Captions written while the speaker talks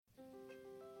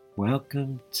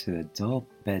Welcome to Adult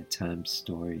Bedtime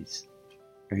Stories.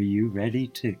 Are you ready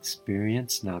to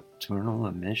experience nocturnal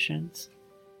emissions?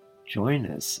 Join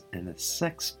us in a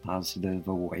sex-positive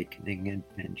awakening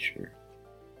adventure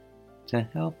to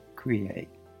help create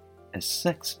a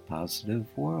sex-positive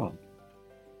world.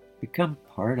 Become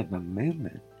part of a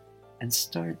movement and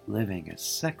start living a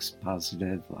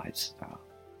sex-positive lifestyle,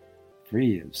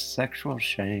 free of sexual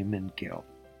shame and guilt.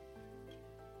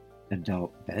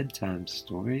 Adult Bedtime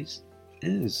Stories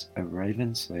is a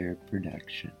Ravenslayer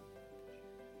production.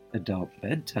 Adult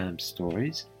Bedtime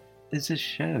Stories is a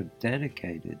show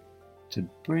dedicated to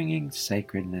bringing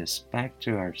sacredness back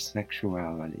to our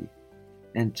sexuality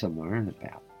and to learn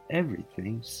about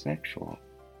everything sexual.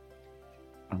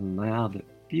 Allow the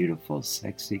beautiful,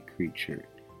 sexy creature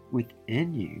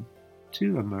within you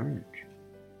to emerge.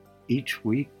 Each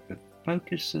week, the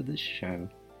focus of the show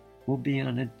will be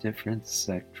on a different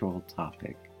sexual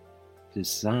topic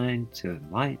designed to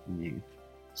enlighten you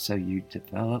so you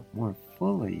develop more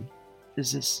fully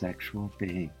as a sexual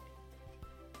being.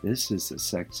 This is a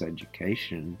sex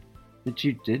education that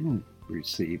you didn't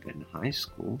receive in high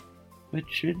school but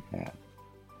should have.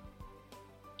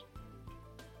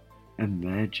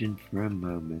 Imagine for a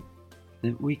moment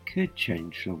that we could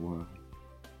change the world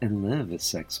and live a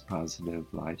sex-positive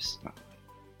lifestyle.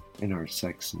 In our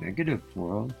sex-negative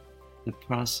world, the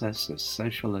process of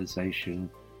socialization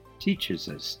teaches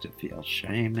us to feel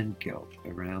shame and guilt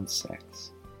around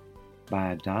sex.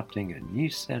 By adopting a new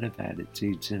set of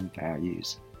attitudes and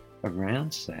values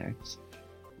around sex,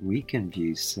 we can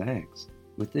view sex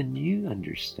with a new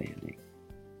understanding,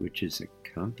 which is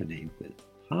accompanied with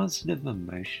positive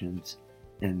emotions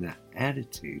and the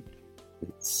attitude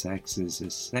that sex is a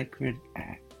sacred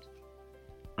act.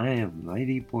 I am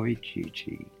Ladyboy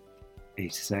Gigi, a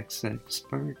sex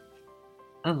expert,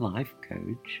 a life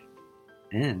coach,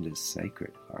 and a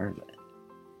sacred harlot.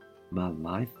 My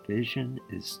life vision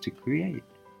is to create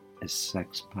a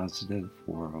sex-positive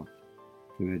world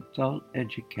through adult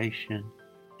education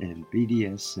and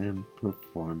BDSM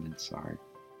performance art.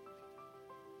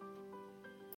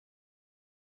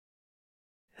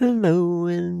 Hello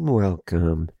and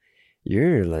welcome.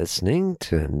 You're listening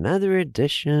to another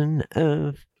edition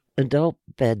of Adult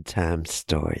Bedtime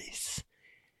Stories.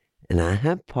 And I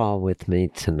have Paul with me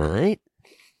tonight.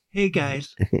 Hey,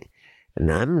 guys.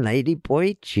 And I'm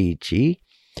Ladyboy Gigi.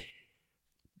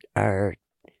 Our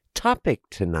topic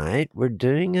tonight, we're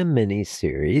doing a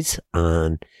mini-series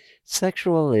on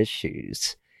sexual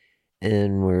issues.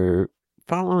 And we're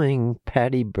following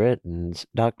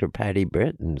Dr. Patty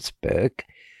Britton's book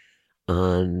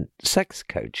on sex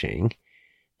coaching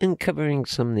and covering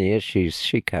some of the issues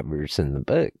she covers in the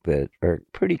book that are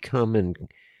pretty common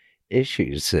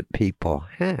issues that people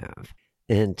have.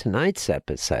 And tonight's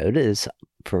episode is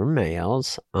for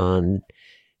males on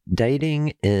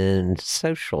dating and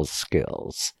social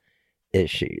skills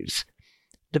issues.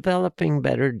 Developing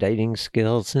better dating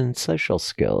skills and social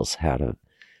skills.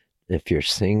 If you're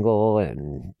single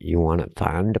and you want to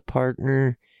find a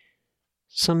partner,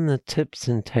 some of the tips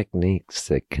and techniques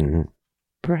that can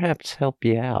perhaps help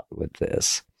you out with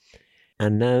this. I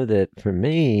know that for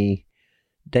me,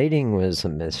 dating was a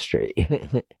mystery,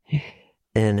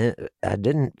 and I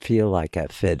didn't feel like I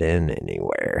fit in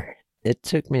anywhere. It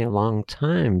took me a long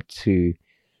time to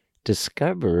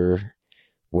discover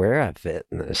where I fit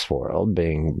in this world,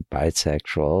 being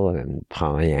bisexual and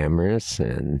polyamorous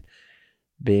and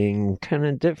being kind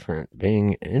of different,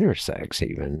 being intersex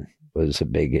even was a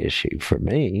big issue for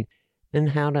me, and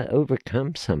how to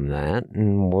overcome some of that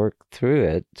and work through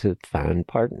it to find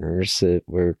partners that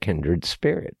were kindred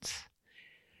spirits.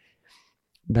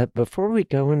 But before we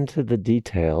go into the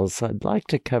details, I'd like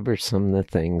to cover some of the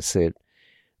things that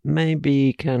may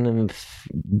be kind of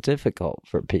difficult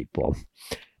for people,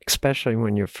 especially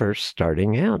when you're first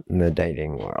starting out in the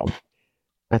dating world.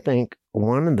 I think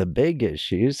one of the big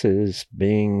issues is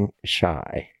being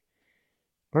shy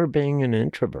or being an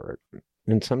introvert.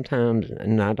 And sometimes,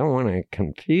 and I don't want to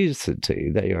confuse the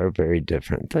two, they are very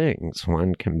different things.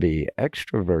 One can be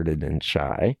extroverted and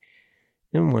shy,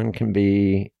 and one can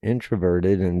be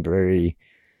introverted and very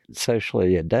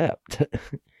socially adept.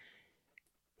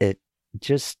 It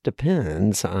just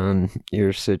depends on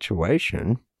your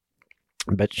situation.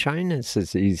 But shyness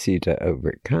is easy to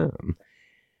overcome.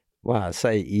 Well, I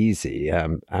say easy.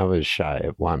 I was shy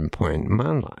at one point in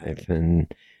my life, and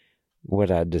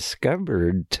what I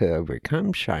discovered to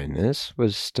overcome shyness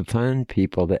was to find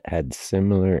people that had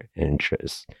similar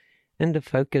interests and to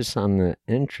focus on the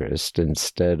interest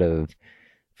instead of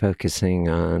focusing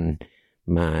on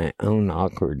my own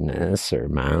awkwardness or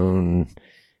my own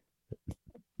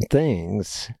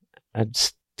things. I'd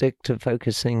stick to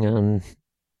focusing on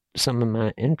some of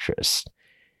my interests.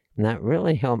 And that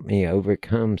really helped me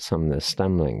overcome some of the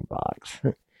stumbling blocks.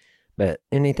 But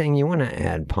anything you want to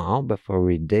add, Paul, before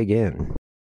we dig in?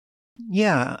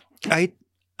 Yeah, I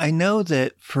know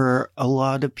that for a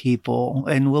lot of people,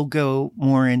 and we'll go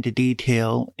more into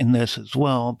detail in this as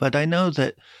well, but I know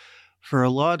that for a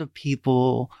lot of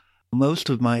people, most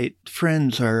of my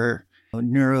friends are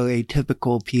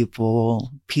neuroatypical people,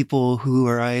 people who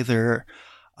are either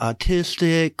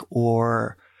autistic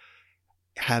or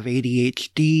have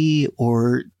ADHD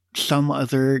or some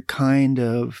other kind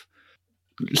of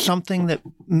something that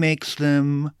makes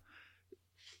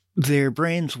their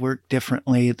brains work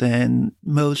differently than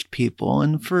most people.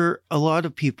 And for a lot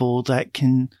of people, that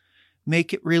can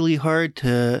make it really hard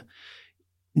to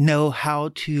know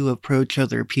how to approach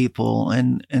other people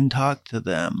and talk to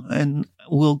them. And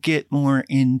we'll get more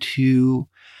into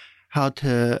how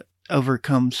to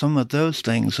overcome some of those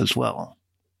things as well.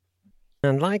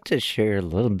 I'd like to share a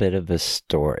little bit of a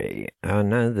story. I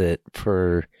know that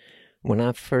when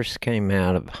I first came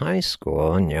out of high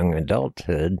school and young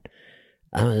adulthood,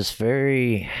 I was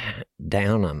very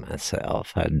down on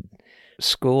myself.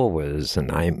 School was a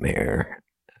nightmare.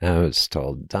 I was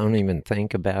told, don't even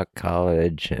think about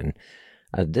college. And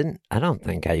I don't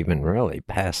think I even really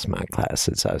passed my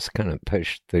classes. I was kind of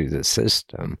pushed through the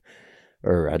system,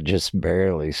 or I just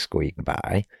barely squeaked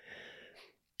by.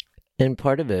 And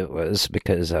part of it was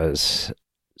because I was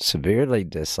severely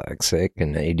dyslexic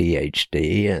and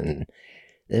ADHD, and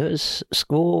it was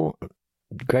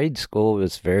grade school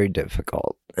was very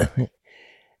difficult.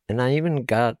 And I even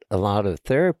got a lot of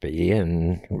therapy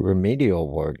and remedial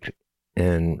work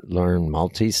and learned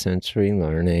multisensory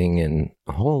learning and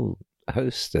a whole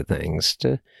host of things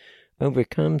to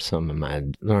overcome some of my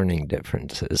learning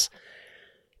differences.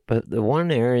 But the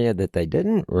one area that they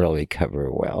didn't really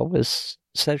cover well was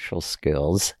social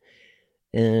skills.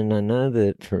 And I know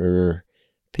that for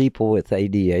people with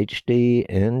ADHD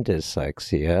and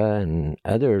dyslexia and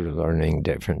other learning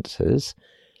differences,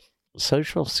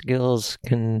 social skills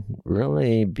can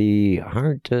really be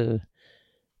hard to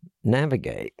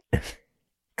navigate,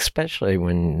 especially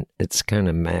when it's kind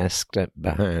of masked up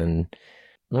behind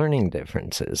learning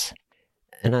differences.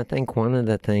 And I think one of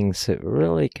the things that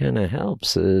really kind of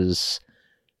helps is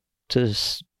to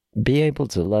be able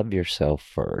to love yourself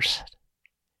first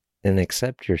and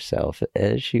accept yourself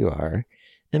as you are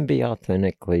and be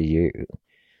authentically you.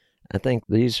 I think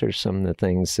these are some of the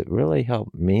things that really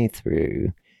helped me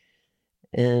through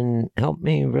and helped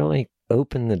me really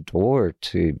open the door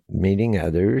to meeting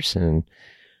others and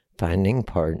finding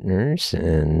partners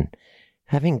and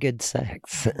having good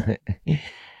sex.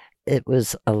 It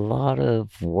was a lot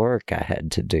of work I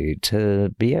had to do to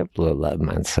be able to love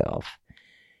myself.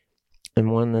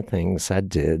 And one of the things I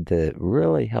did that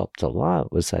really helped a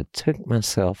lot was I took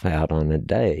myself out on a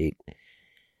date,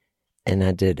 and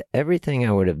I did everything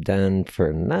I would have done for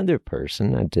another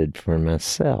person, I did for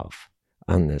myself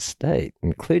on this date,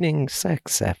 including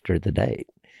sex after the date.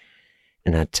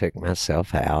 And I took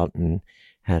myself out and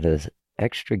had an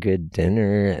extra good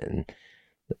dinner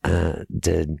and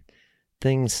did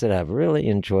things that I've really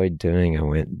enjoyed doing. I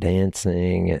went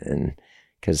dancing, and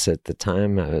because at the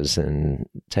time I was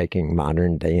taking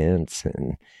modern dance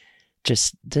and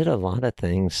just did a lot of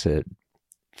things that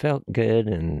felt good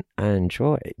and I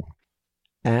enjoyed.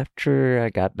 After I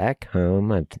got back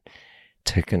home, I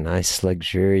took a nice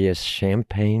luxurious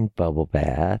champagne bubble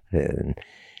bath and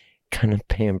kind of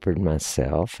pampered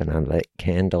myself, and I lit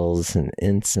candles and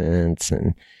incense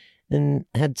and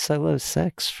had solo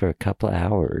sex for a couple of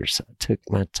hours. I took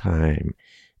my time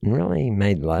and really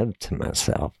made love to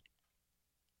myself.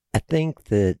 I think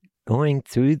that going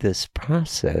through this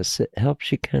process, it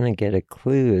helps you kind of get a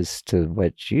clue as to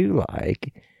what you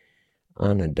like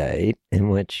on a date and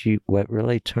what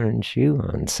really turns you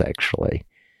on sexually.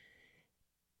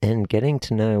 And getting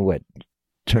to know what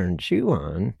turns you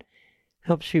on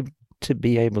helps you to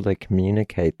be able to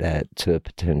communicate that to a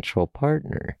potential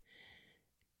partner.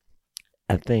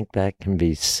 I think that can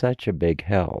be such a big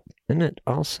help. And it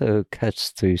also cuts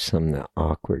through some of the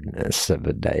awkwardness of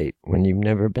a date when you've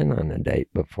never been on a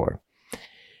date before.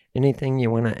 Anything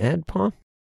you want to add, Paul?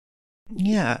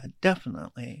 Yeah,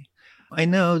 definitely. I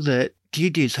know that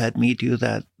Gigi's had me do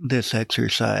this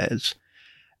exercise.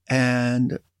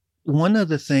 And one of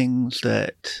the things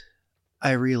that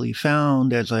I really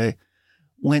found as I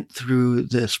went through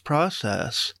this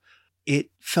process,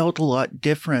 it felt a lot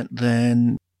different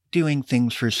than doing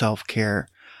things for self-care.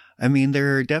 I mean,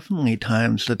 there are definitely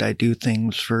times that I do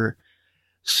things for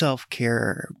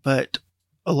self-care, but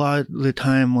a lot of the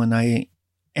time when I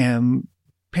am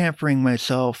pampering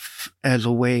myself as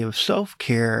a way of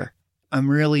self-care, I'm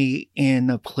really in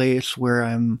a place where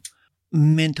I'm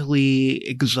mentally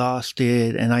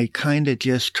exhausted and I kind of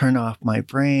just turn off my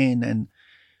brain and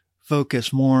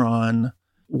focus more on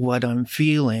what I'm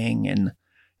feeling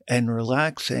and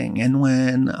relaxing. And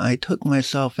when I took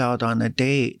myself out on a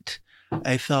date,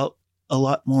 I felt a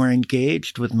lot more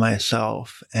engaged with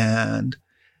myself, and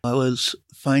I was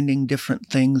finding different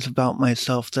things about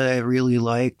myself that I really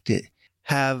liked. It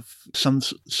have some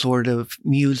sort of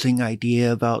musing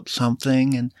idea about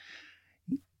something, and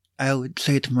I would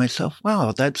say to myself,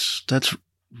 wow, that's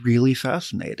really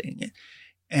fascinating.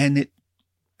 And it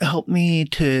helped me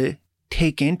to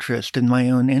take interest in my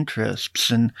own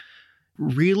interests and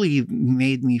really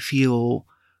made me feel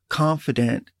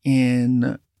confident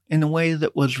in a way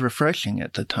that was refreshing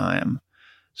at the time.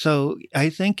 So I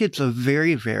think it's a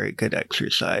very, very good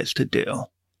exercise to do.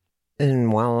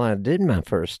 And while I did my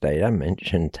first date, I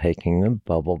mentioned taking a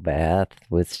bubble bath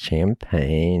with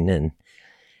champagne,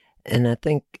 and I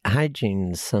think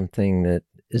hygiene is something that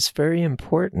is very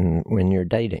important when you're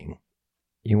dating.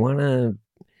 You want to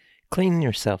clean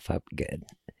yourself up good.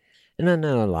 And I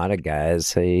know a lot of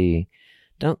guys, they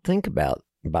don't think about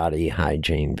body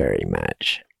hygiene very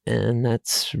much. And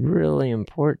that's really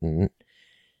important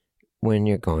when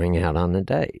you're going out on a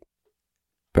date.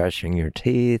 Brushing your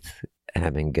teeth,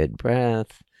 having good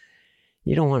breath.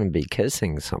 You don't want to be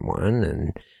kissing someone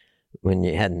and when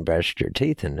you hadn't brushed your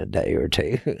teeth in a day or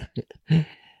two.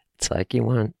 It's like you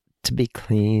want to be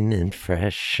clean and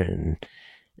fresh and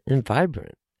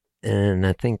vibrant. And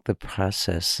I think the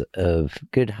process of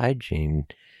good hygiene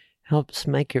helps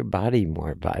make your body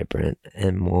more vibrant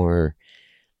and more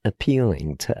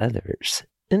appealing to others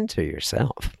and to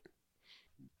yourself.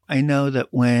 I know that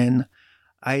when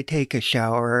I take a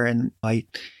shower and I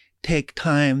take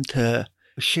time to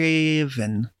shave,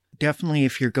 and definitely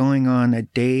if you're going on a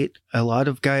date, a lot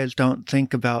of guys don't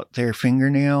think about their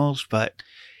fingernails, but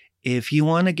if you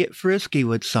want to get frisky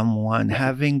with someone,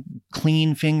 having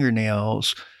clean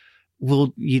fingernails,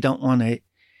 you don't want to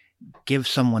give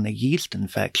someone a yeast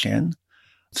infection.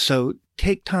 So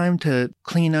take time to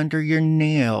clean under your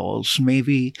nails,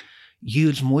 maybe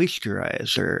use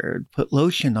moisturizer, put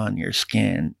lotion on your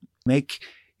skin, make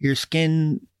your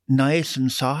skin nice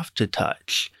and soft to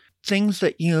touch. Things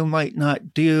that you might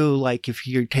not do, like if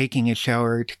you're taking a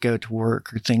shower to go to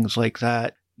work or things like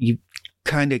that, you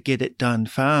kind of get it done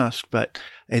fast. But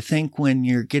I think when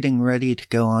you're getting ready to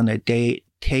go on a date,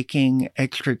 taking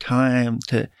extra time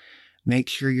to make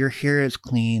sure your hair is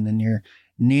clean and your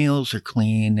nails are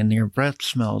clean and your breath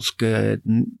smells good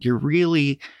and you're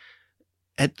really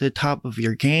at the top of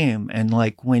your game. And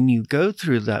like when you go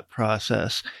through that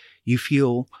process, you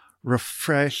feel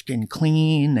refreshed and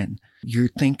clean and you're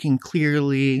thinking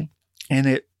clearly, and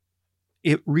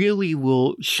it really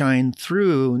will shine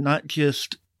through, not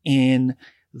just in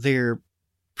their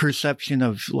perception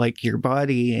of like your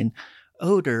body and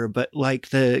odor, but like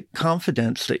the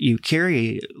confidence that you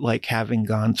carry, like having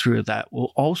gone through that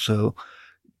will also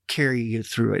carry you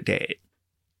through a date.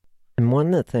 And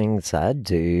one of the things I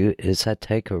do is I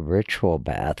take a ritual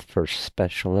bath for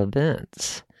special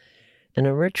events. And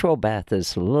a ritual bath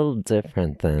is a little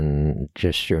different than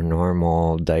just your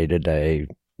normal day-to-day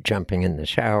jumping in the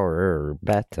shower or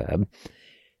bathtub.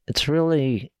 It's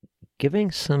really giving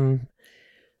some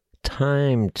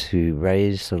time to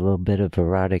raise a little bit of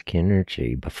erotic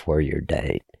energy before your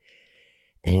date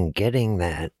and getting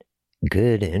that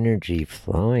good energy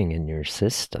flowing in your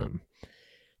system.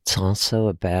 It's also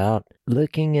about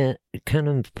looking at kind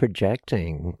of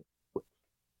projecting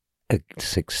a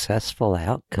successful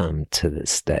outcome to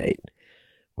this date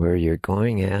where you're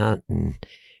going out and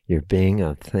you're being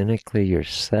authentically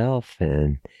yourself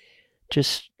and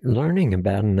just learning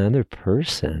about another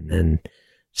person and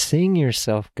seeing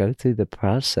yourself go through the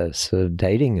process of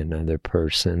dating another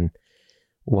person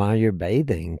while you're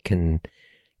bathing can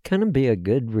kind of be a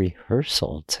good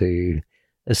rehearsal to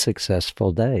a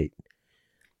successful date.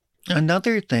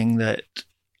 Another thing that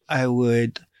I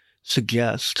would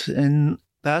suggest, and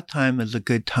that time is a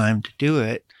good time to do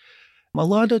it. A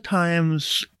lot of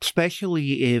times,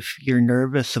 especially if you're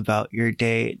nervous about your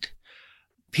date,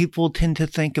 people tend to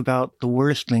think about the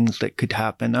worst things that could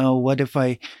happen. Oh, what if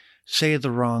I say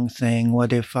the wrong thing?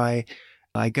 What if I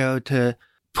go to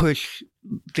push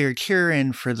their chair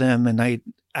in for them and I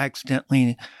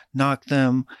accidentally knock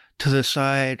them to the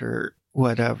side or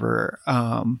whatever?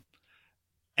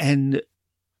 And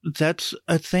that's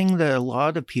a thing that a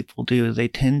lot of people do. They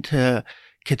tend to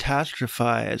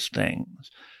catastrophize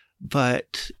things.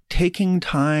 But taking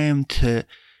time to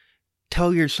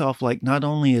tell yourself, like, not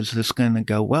only is this going to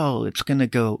go well, it's going to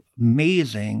go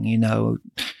amazing. You know,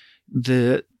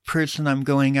 the person I'm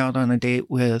going out on a date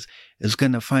with is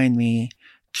going to find me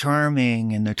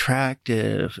charming and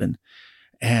attractive,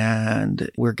 and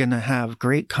we're going to have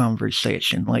great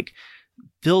conversation. Like,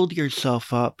 build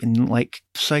yourself up and like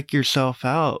psych yourself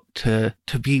out to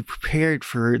be prepared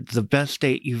for the best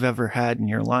date you've ever had in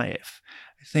your life.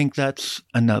 I think that's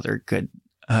another good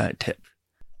tip.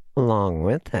 Along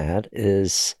with that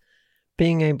is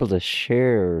being able to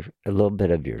share a little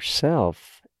bit of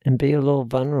yourself and be a little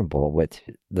vulnerable with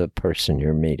the person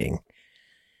you're meeting.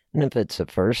 And if it's a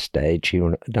first date,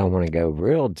 you don't want to go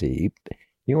real deep.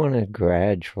 You want to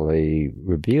gradually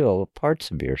reveal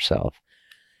parts of yourself.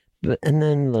 And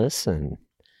then listen.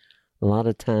 A lot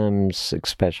of times,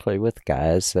 especially with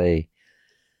guys, they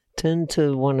tend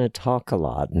to want to talk a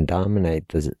lot and dominate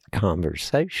the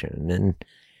conversation. And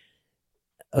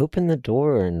open the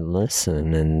door and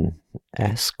listen and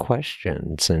ask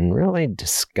questions and really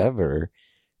discover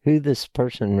who this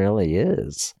person really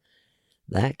is.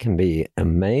 That can be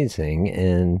amazing,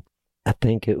 and I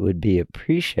think it would be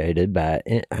appreciated by,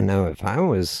 I know if I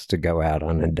was to go out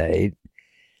on a date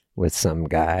with some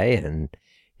guy and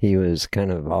he was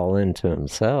kind of all into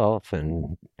himself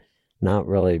and not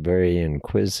really very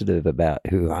inquisitive about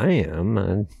who I am,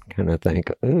 I'd kind of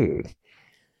think, ooh.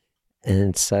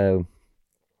 And so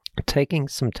taking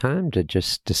some time to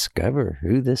just discover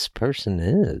who this person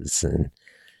is and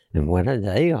what are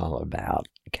they all about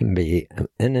can be,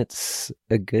 and it's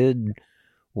a good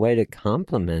way to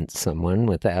compliment someone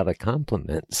without a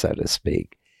compliment, so to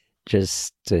speak,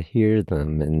 just to hear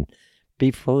them and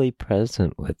be fully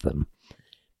present with them.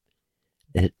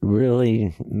 It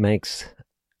really makes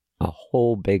a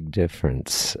whole big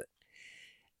difference,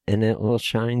 and it will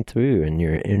shine through in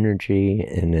your energy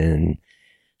and in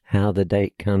how the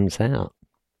date comes out.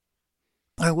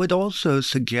 I would also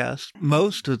suggest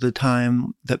most of the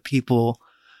time that people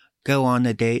go on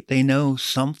a date, they know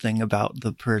something about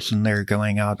the person they're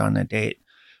going out on a date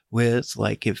with.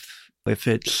 Like if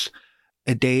it's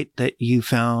a date that you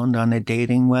found on a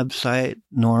dating website,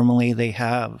 normally they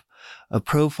have a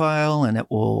profile and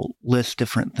it will list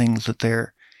different things that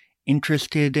they're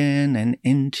interested in and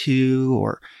into.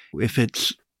 Or if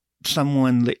it's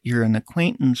someone that you're an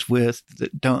acquaintance with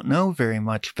that don't know very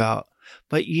much about,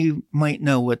 but you might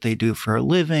know what they do for a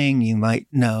living. You might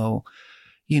know,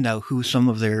 who some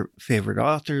of their favorite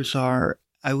authors are.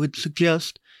 I would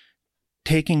suggest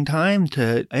taking time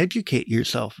to educate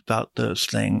yourself about those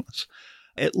things,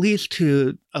 at least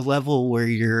to a level where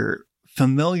you're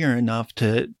familiar enough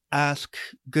to ask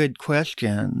good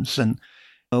questions and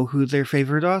know who their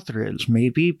favorite author is.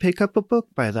 Maybe pick up a book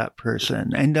by that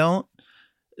person, and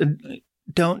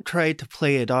don't try to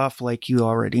play it off like you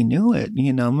already knew it.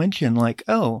 Mention like,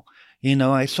 oh,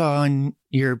 I saw in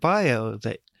your bio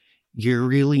that you're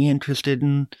really interested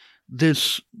in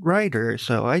this writer.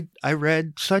 So I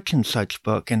read such and such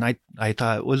book and I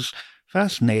thought it was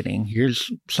fascinating.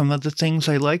 Here's some of the things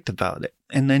I liked about it.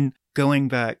 And then going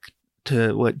back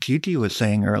to what Gigi was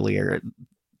saying earlier,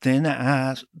 then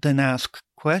ask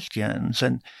questions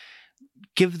and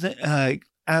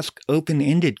ask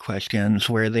open-ended questions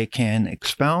where they can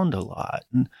expound a lot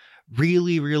and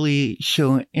really, really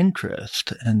show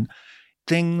interest. And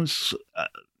things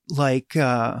like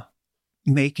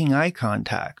making eye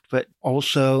contact, but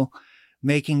also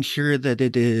making sure that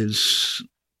it is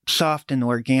soft and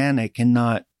organic and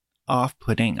not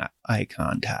off-putting eye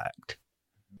contact.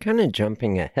 Kind of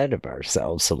jumping ahead of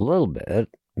ourselves a little bit.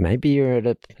 Maybe you're at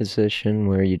a position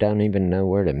where you don't even know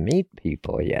where to meet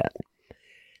people yet.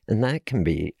 And that can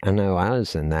be, I know I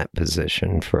was in that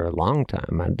position for a long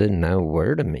time. I didn't know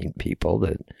where to meet people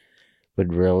that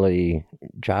would really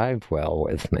jive well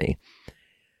with me.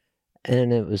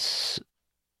 And it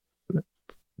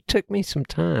took me some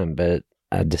time, but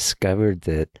I discovered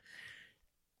that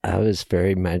I was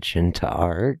very much into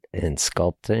art and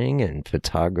sculpting and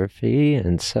photography.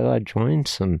 And so I joined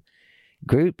some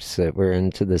groups that were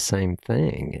into the same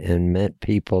thing and met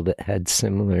people that had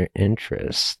similar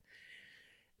interests.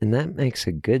 And that makes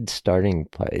a good starting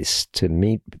place to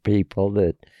meet people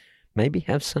that maybe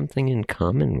have something in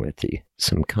common with you.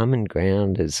 Some common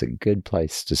ground is a good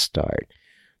place to start.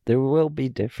 There will be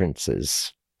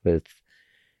differences with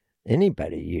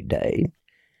anybody you date,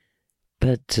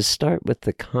 but to start with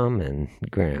the common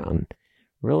ground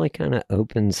really kind of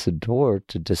opens the door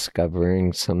to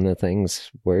discovering some of the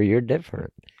things where you're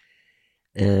different.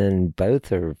 And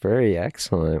both are very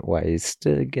excellent ways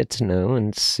to get to know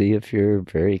and see if you're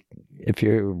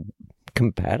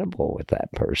compatible with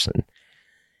that person.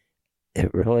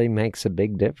 It really makes a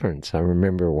big difference. I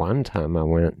remember one time I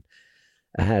went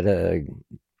I had a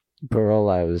girl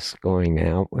I was going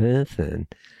out with, and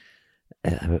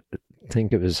I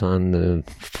think it was on the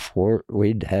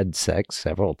we'd had sex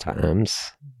several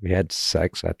times. We had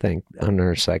sex, I think, on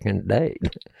our second date.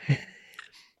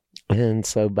 And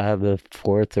so by the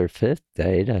fourth or fifth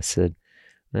date, I said,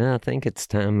 well, I think it's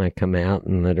time I come out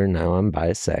and let her know I'm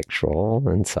bisexual.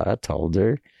 And so I told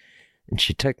her, and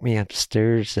she took me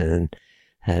upstairs and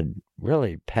had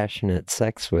really passionate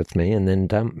sex with me and then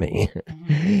dumped me.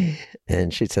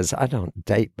 And she says, I don't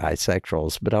date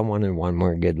bisexuals, but I wanted one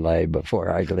more good lay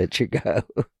before I let you go.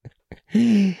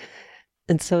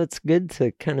 And so it's good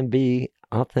to kind of be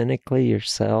authentically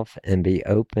yourself and be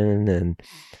open.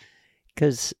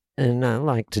 And I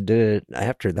like to do it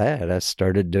after that. I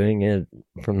started doing it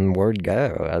from the word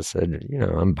go. I said,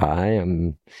 I'm bi,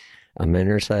 I'm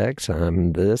intersex,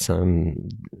 I'm this, I'm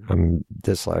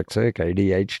dyslexic,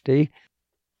 ADHD.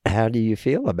 How do you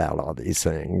feel about all these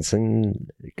things?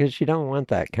 And because you don't want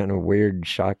that kind of weird,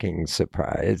 shocking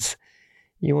surprise.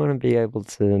 You want to be able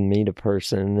to meet a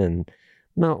person and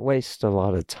not waste a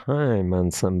lot of time on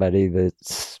somebody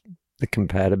that's the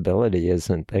compatibility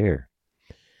isn't there.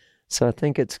 So I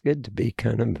think it's good to be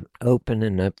kind of open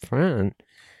and upfront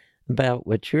about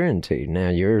what you're into. Now,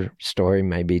 your story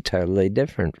may be totally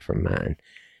different from mine,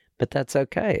 but that's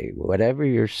okay. Whatever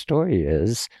your story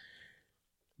is,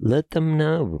 let them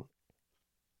know.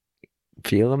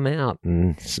 Feel them out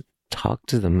and talk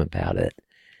to them about it,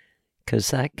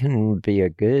 because that can be a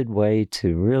good way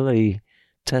to really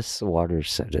test the waters,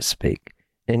 so to speak.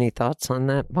 Any thoughts on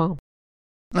that, Paul?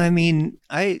 I mean,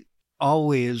 I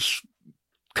always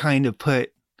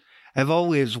I've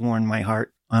always worn my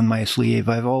heart on my sleeve.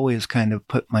 I've always kind of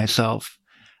put myself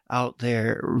out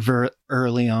there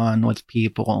early on with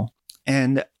people.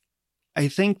 And I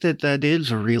think that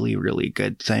is a really, really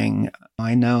good thing.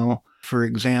 I know, for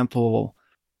example,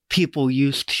 people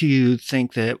used to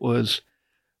think that it was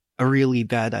a really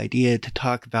bad idea to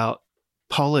talk about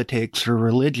politics or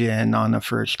religion on a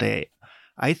first date.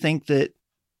 I think that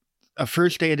a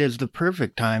first date is the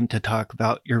perfect time to talk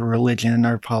about your religion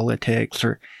or politics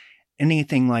or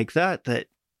anything like that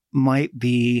might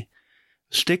be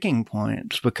sticking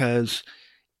points, because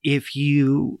if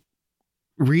you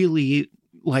really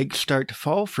start to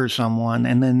fall for someone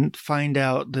and then find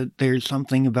out that there's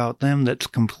something about them that's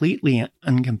completely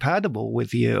incompatible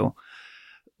with you,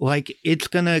 it's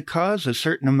going to cause a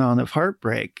certain amount of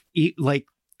heartbreak.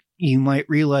 You might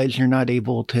realize you're not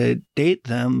able to date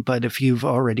them, but if you've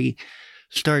already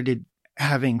started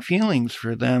having feelings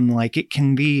for them, it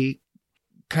can be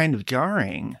kind of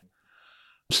jarring.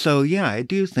 So yeah, I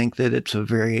do think that it's a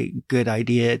very good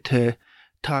idea to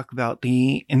talk about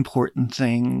the important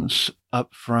things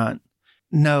up front.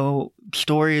 No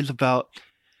stories about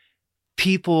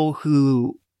people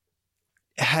who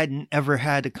hadn't ever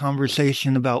had a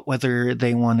conversation about whether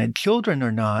they wanted children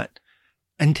or not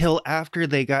until after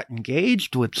they got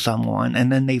engaged with someone,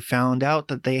 and then they found out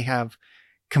that they have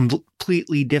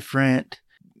completely different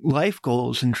life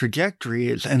goals and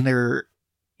trajectories, and they're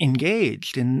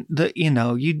engaged. And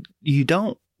you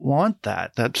don't want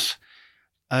that. That's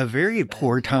a very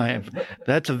poor time.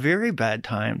 That's a very bad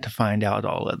time to find out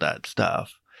all of that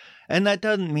stuff. And that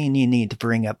doesn't mean you need to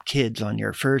bring up kids on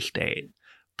your first date,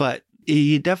 but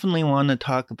you definitely want to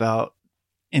talk about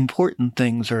important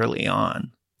things early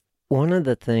on. One of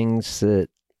the things that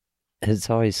has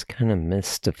always kind of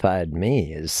mystified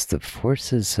me is the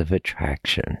forces of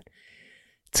attraction.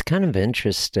 It's kind of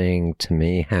interesting to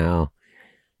me how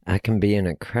I can be in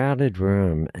a crowded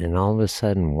room and all of a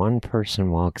sudden one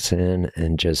person walks in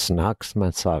and just knocks my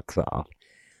socks off.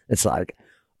 It's like,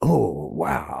 oh,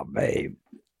 wow, babe,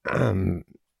 I'm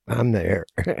there.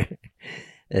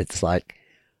 It's like,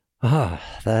 oh,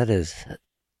 that is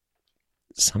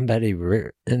somebody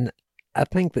and I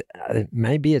think that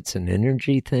maybe it's an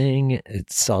energy thing.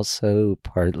 It's also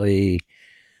partly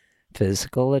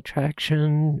physical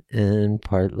attraction and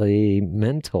partly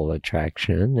mental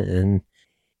attraction. And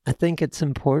I think it's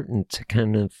important to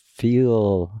kind of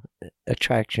feel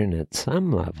attraction at some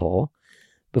level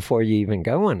before you even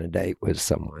go on a date with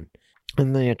someone.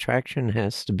 And the attraction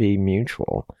has to be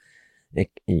mutual.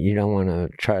 You don't want to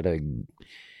try to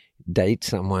date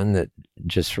someone that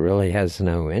just really has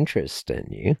no interest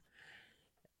in you.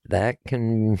 That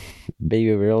can be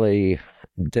a really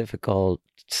difficult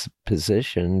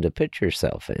position to put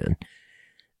yourself in.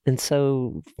 And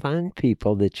so find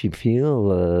people that you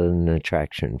feel an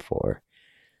attraction for.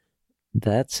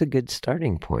 That's a good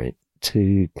starting point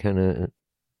to kind of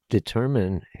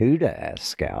determine who to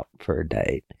ask out for a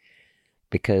date.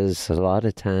 Because a lot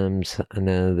of times I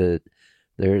know that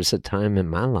there's a time in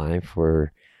my life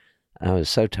where I was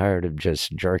so tired of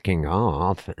just jerking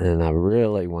off, and I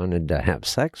really wanted to have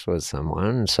sex with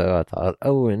someone, so I thought,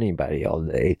 oh, anybody will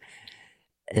do.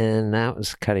 And that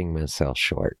was cutting myself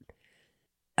short.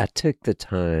 I took the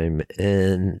time,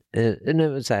 and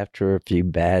it was after a few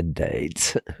bad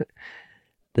dates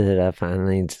that I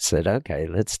finally said, okay,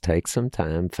 let's take some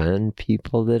time, find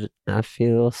people that I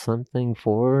feel something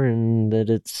for, and that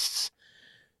it's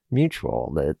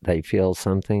mutual, that they feel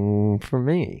something for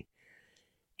me,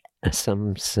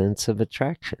 some sense of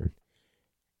attraction.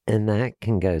 And that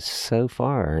can go so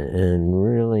far in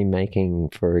really making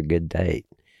for a good date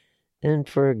and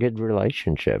for a good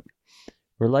relationship.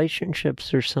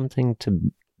 Relationships are something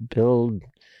to build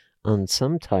on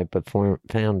some type of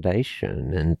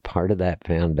foundation, and part of that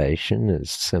foundation is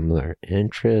similar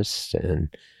interests, and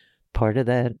part of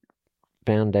that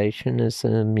foundation is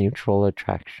a mutual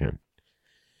attraction.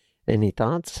 Any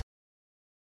thoughts?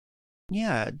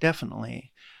 Yeah,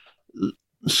 definitely.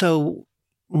 So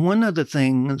one of the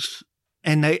things,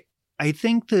 and I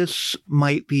think this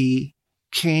might be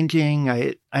changing,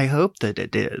 I hope that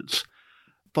it is,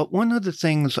 but one of the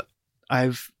things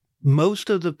most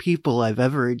of the people I've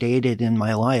ever dated in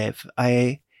my life,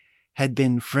 I had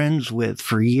been friends with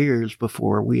for years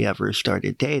before we ever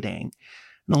started dating.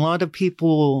 And a lot of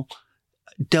people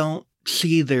don't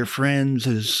see their friends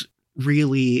as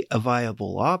really a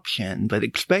viable option, but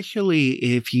especially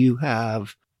if you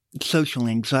have social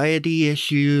anxiety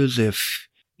issues, if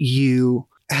you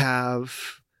have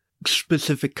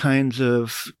specific kinds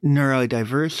of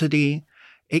neurodiversity,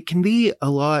 it can be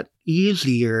a lot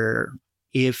easier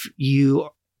if you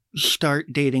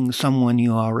start dating someone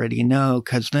you already know,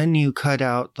 because then you cut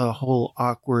out the whole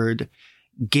awkward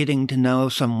getting to know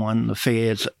someone the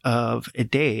phase of a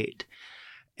date.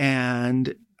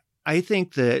 And I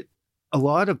think that a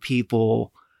lot of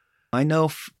people, I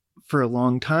know for a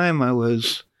long time I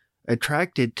was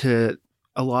attracted to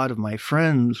a lot of my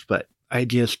friends, but I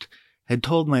just had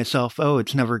told myself, oh,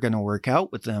 it's never going to work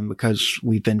out with them because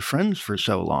we've been friends for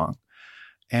so long.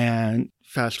 And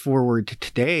fast forward to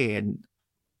today, and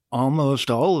almost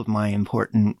all of my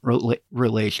important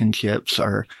relationships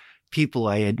are people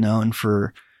I had known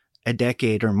for a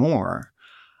decade or more.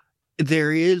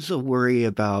 There is a worry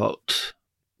about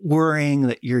worrying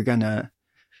that you're going to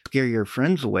scare your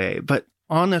friends away. But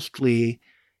honestly,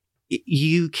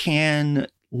 you can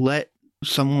let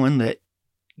someone that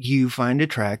you find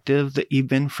attractive, that you've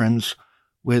been friends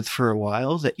with for a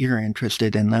while, that you're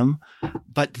interested in them,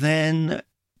 but then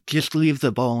just leave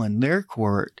the ball in their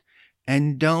court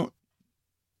and don't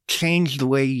change the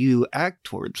way you act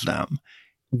towards them,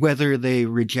 whether they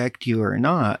reject you or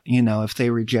not. You know, if they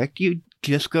reject you,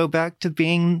 just go back to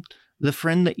being the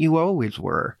friend that you always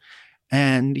were.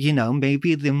 And, you know,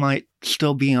 maybe they might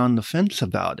still be on the fence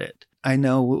about it. I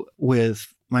know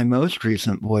with my most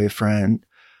recent boyfriend,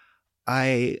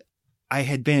 I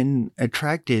had been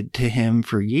attracted to him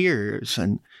for years,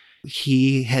 and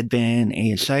he had been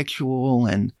asexual,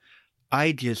 and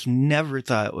I just never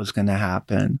thought it was going to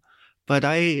happen. But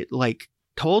I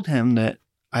told him that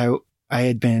I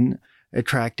had been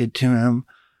attracted to him,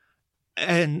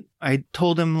 and I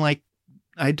told him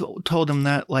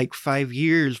that 5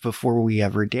 years before we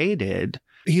ever dated.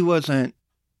 He wasn't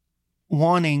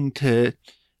wanting to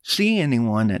see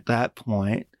anyone at that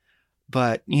point.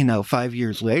 But, 5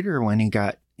 years later, when he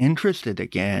got interested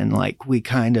again, we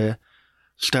kind of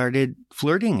started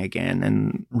flirting again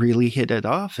and really hit it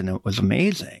off, and it was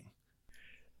amazing.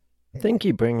 I think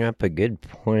you bring up a good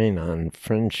point on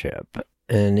friendship.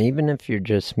 And even if you're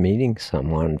just meeting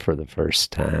someone for the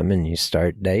first time and you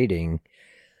start dating,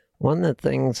 one of the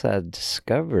things I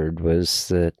discovered was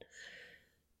that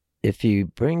if you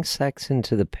bring sex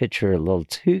into the picture a little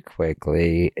too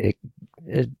quickly, it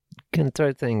can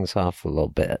throw things off a little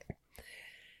bit.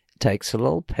 It takes a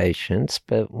little patience,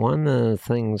 but one of the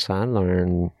things I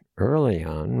learned early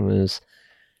on was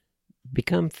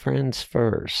become friends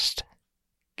first.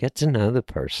 Get to know the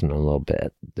person a little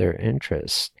bit, their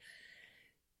interests,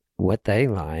 what they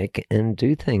like, and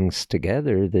do things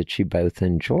together that you both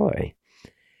enjoy.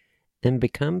 And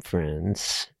become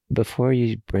friends before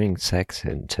you bring sex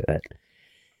into it.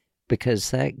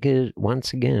 Because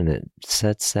once again, it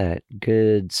sets that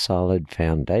good, solid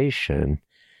foundation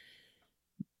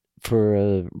for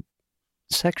a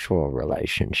sexual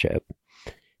relationship.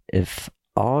 If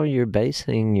all you're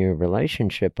basing your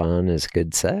relationship on is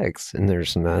good sex, and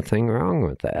there's nothing wrong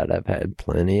with that. I've had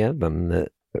plenty of them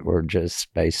that were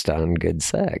just based on good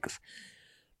sex.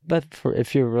 But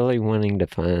if you're really wanting to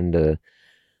find a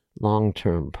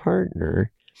long-term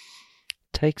partner,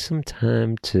 take some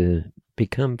time to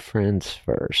become friends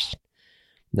first.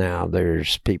 Now,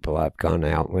 there's people I've gone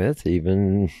out with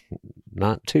even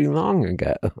not too long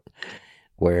ago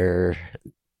where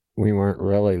we weren't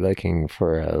really looking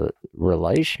for a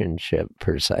relationship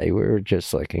per se. We were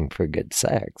just looking for good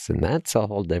sex, and that's a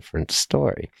whole different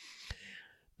story.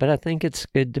 But I think it's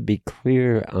good to be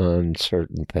clear on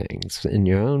certain things in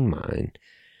your own mind.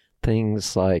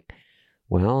 Things like,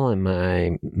 well, am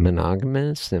I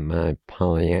monogamous? Am I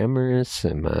polyamorous?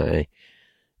 Am I,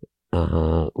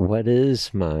 what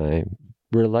is my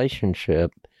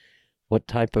relationship? What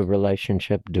type of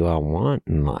relationship do I want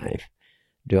in life?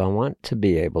 Do I want to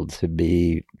be able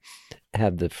to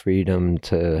have the freedom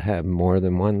to have more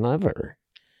than one lover?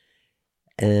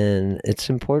 And it's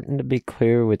important to be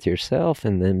clear with yourself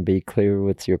and then be clear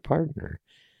with your partner.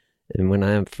 And when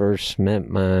I first met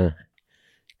my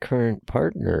current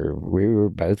partner, we were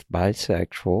both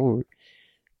bisexual.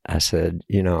 I said,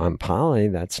 I'm poly,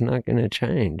 that's not going to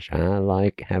change. I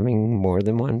like having more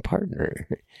than one partner.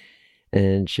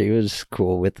 And she was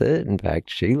cool with it. In fact,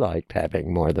 she liked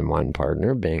having more than one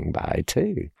partner, being bi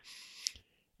too.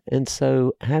 And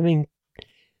so having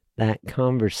that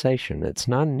conversation, it's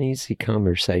not an easy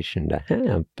conversation to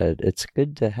have, but it's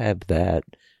good to have that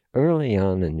early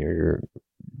on in your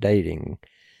dating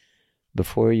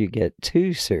before you get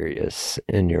too serious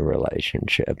in your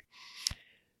relationship.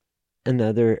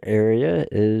 Another area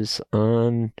is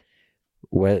on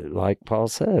like Paul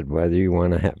said, whether you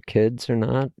want to have kids or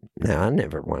not. Now, I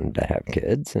never wanted to have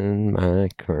kids, and my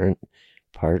current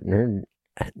partner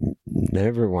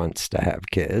never wants to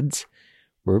have kids.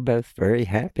 We're both very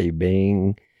happy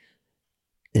being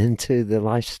into the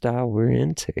lifestyle we're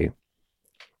into.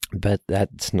 But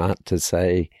that's not to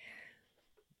say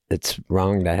it's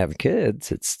wrong to have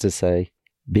kids. It's to say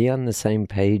be on the same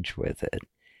page with it.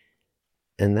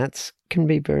 And that can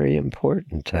be very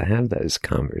important to have those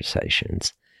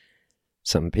conversations.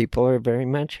 Some people are very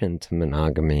much into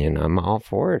monogamy, and I'm all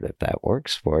for it if that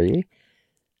works for you.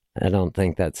 I don't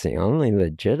think that's the only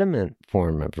legitimate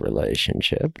form of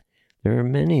relationship. There are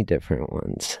many different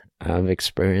ones. I've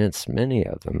experienced many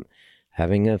of them.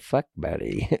 Having a fuck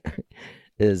buddy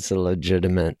is a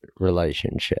legitimate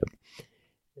relationship.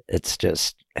 It's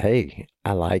just, hey,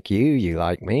 I like you, you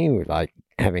like me, we like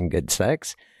having good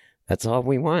sex. That's all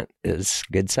we want is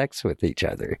good sex with each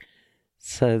other.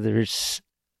 So there's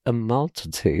a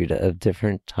multitude of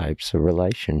different types of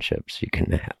relationships you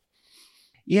can have.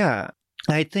 Yeah,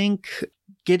 I think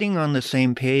getting on the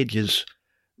same page is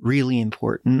really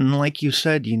important. And like you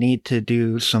said, you need to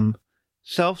do some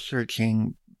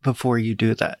self-searching before you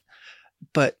do that.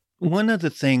 But one of the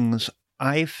things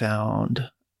I found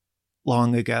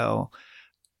long ago,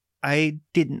 I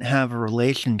didn't have a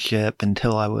relationship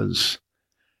until I was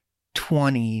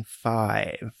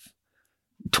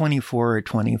 24 or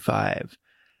 25.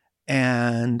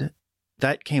 And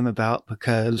that came about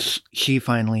because she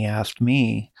finally asked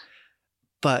me.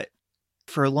 But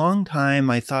for a long time,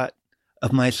 I thought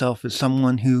of myself as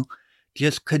someone who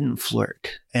just couldn't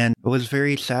flirt. And I was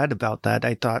very sad about that.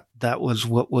 I thought that was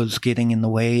what was getting in the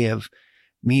way of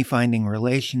me finding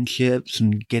relationships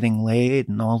and getting laid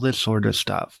and all this sort of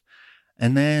stuff.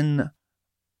 And then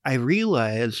I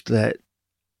realized that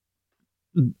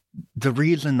the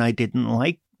reason I didn't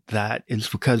like that is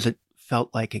because it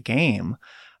felt like a game.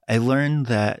 I learned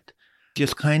that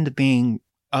just kind of being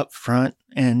upfront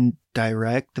and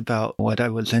direct about what I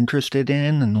was interested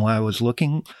in and what I was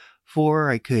looking for,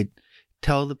 I could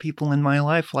tell the people in my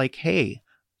life, like, hey,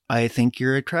 I think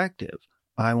you're attractive.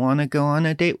 I want to go on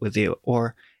a date with you.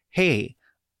 Or, hey,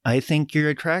 I think you're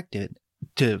attractive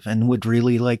and would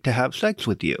really like to have sex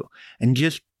with you. And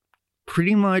just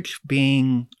pretty much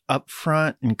being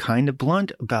upfront and kind of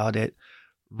blunt about it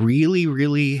really,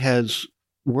 really has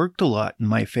worked a lot in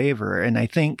my favor. And I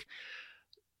think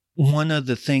one of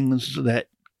the things that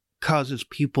causes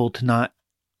people to not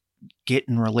get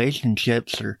in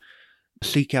relationships or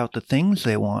seek out the things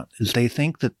they want is they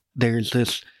think that there's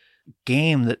this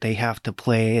game that they have to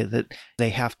play, that they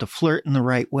have to flirt in the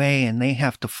right way and they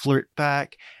have to flirt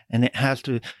back, and it has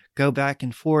to go back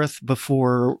and forth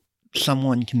before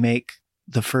someone can make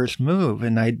the first move.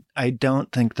 And I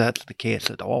don't think that's the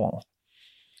case at all.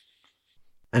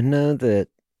 I know that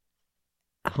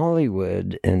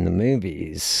Hollywood and the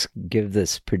movies give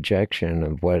this projection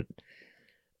of what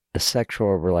a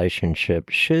sexual relationship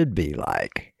should be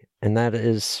like, and that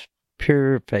is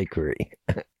pure fakery.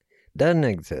 Doesn't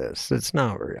exist. It's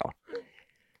not real.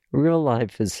 Real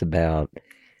life is about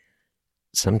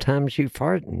sometimes you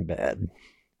fart in bed.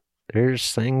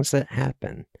 There's things that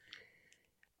happen.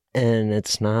 And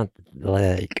it's not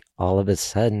like all of a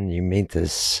sudden you meet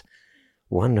this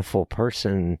wonderful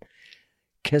person,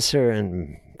 kiss her,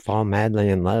 and fall madly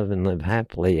in love and live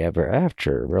happily ever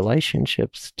after.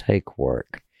 Relationships take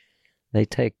work. They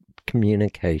take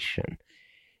communication.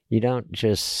 You don't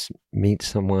just meet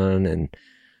someone and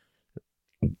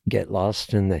get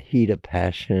lost in the heat of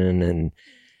passion, and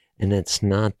it's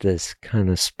not this kind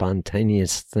of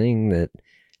spontaneous thing that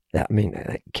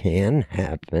it can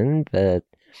happen, but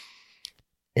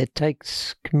it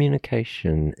takes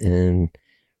communication and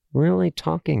really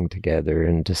talking together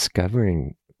and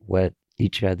discovering what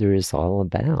each other is all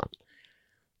about.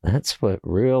 That's what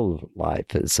real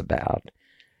life is about.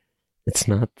 It's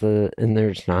not and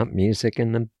there's not music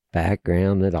in the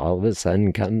background that all of a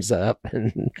sudden comes up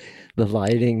and the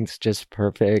lighting's just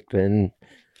perfect, and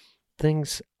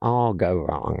things all go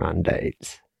wrong on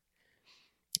dates.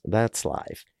 That's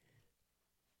life.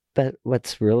 But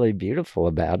what's really beautiful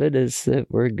about it is that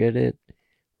we're good at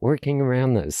working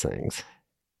around those things.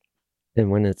 And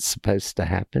when it's supposed to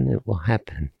happen, it will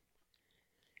happen.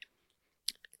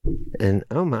 And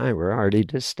oh my, we're already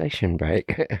to station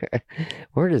break.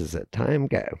 Where does the time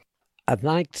go? I'd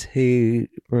like to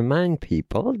remind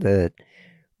people that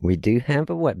we do have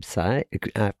a website.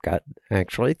 I've got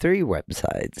actually 3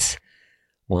 websites.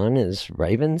 One is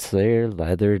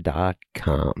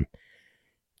ravenslairleather.com.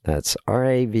 That's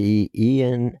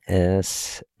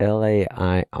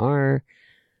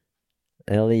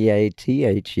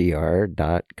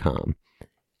RAVENSLAIRLEATHER.com.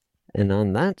 And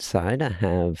on that side, I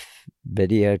have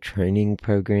video training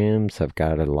programs. I've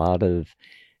got a lot of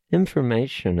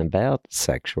information about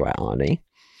sexuality.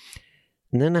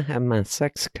 And then I have my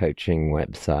sex coaching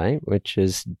website, which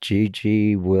is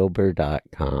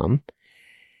ggwilber.com.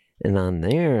 And on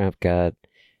there,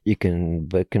 you can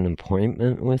book an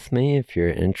appointment with me if you're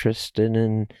interested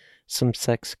in some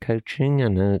sex coaching,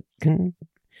 and it can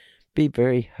be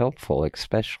very helpful,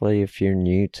 especially if you're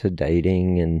new to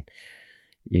dating and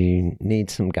you need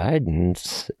some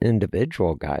guidance,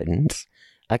 individual guidance.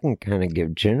 I can kind of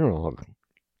give general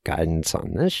guidance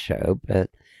on this show,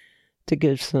 but to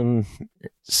give some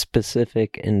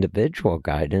specific individual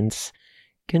guidance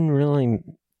can really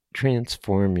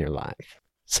transform your life.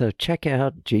 So check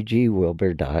out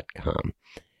ggwilber.com.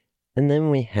 And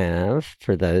then we have,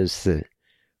 for those that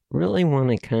really want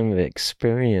to kind of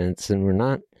experience, and we're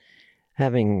not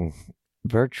having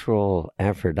virtual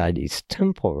Aphrodite's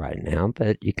Temple right now,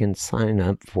 but you can sign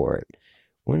up for it.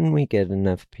 When we get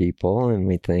enough people and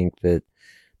we think that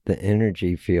the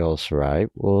energy feels right,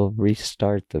 we'll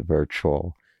restart the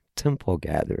virtual temple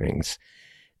gatherings.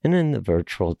 And in the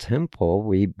virtual temple,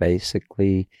 we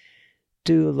basically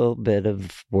do a little bit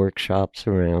of workshops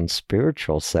around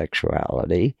spiritual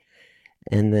sexuality,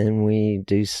 and then we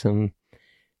do some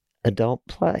adult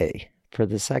play for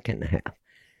the second half.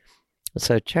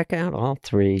 So check out all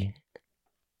 3,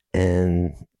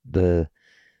 and the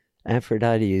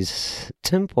Aphrodite's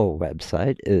Temple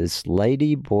website is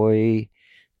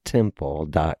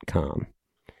ladyboytemple.com.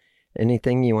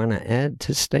 Anything you want to add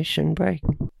to Station Break?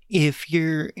 If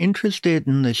you're interested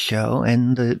in the show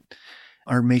and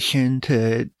our mission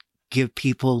to give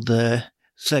people the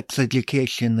sex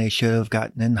education they should have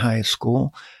gotten in high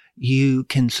school, you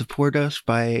can support us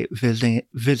by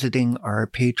visiting our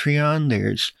Patreon.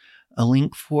 There's a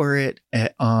link for it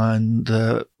on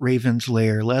the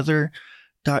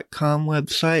ravenslairleather.com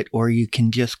website, or you can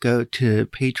just go to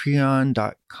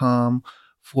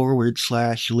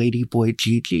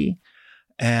patreon.com/ladyboygg,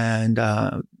 and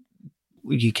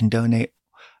you can donate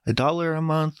 $1 a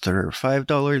month or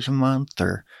 $5 a month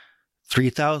or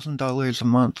 $3,000 a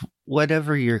month,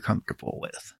 whatever you're comfortable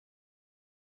with.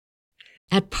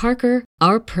 At Parker,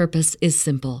 our purpose is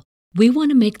simple. We want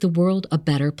to make the world a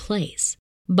better place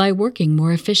by working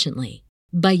more efficiently,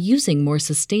 by using more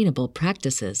sustainable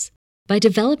practices, by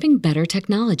developing better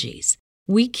technologies.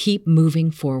 We keep moving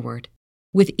forward.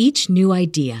 With each new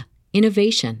idea,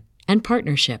 innovation, and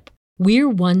partnership, we're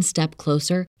one step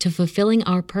closer to fulfilling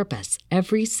our purpose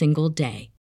every single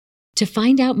day. To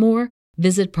find out more,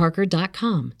 visit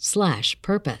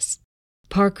parker.com/purpose.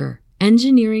 Parker,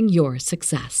 engineering your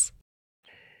success.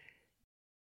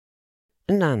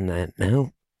 And on that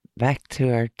note, back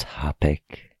to our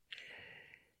topic.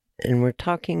 And we're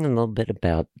talking a little bit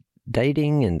about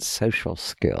dating and social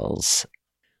skills.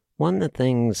 One of the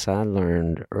things I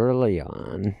learned early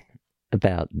on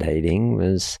about dating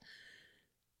was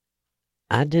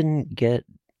I didn't get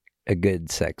a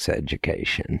good sex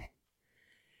education.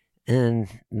 And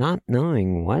not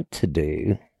knowing what to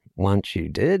do once you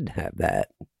did have that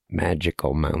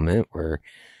magical moment where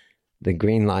the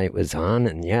green light was on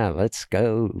and let's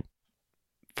go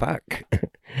fuck.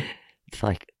 It's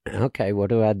like, okay, what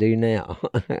do I do now?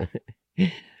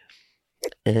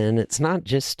 And it's not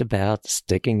just about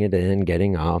sticking it in,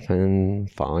 getting off, and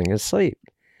falling asleep.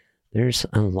 There's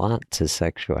a lot to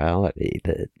sexuality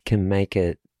that can make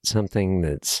it something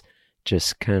that's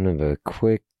just kind of a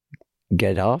quick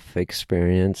get off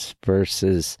experience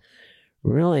versus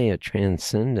really a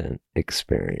transcendent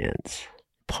experience.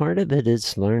 Part of it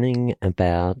is learning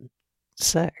about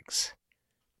sex,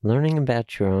 learning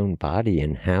about your own body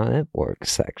and how it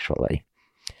works sexually.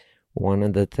 One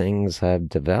of the things I've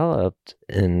developed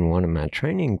in one of my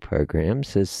training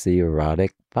programs is the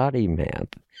erotic body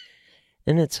map.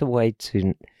 And it's a way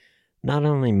to not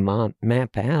only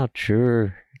map out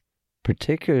your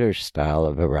particular style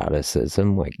of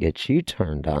eroticism, what gets you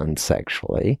turned on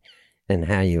sexually, and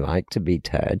how you like to be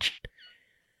touched,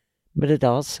 but it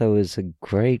also is a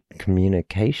great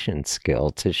communication skill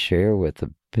to share with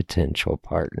a potential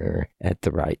partner at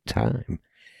the right time.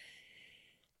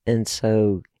 And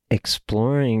so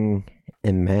exploring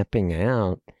and mapping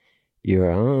out your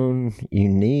own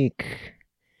unique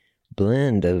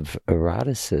blend of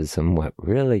eroticism, what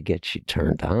really gets you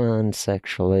turned on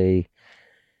sexually,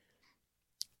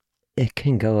 it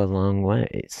can go a long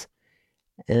ways.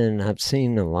 And I've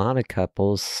seen a lot of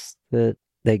couples that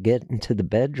they get into the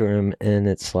bedroom and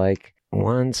it's like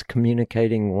one's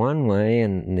communicating one way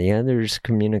and the other's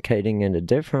communicating in a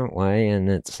different way, and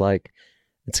it's like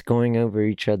it's going over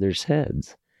each other's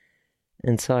heads.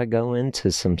 And so I go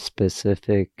into some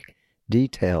specific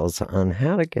details on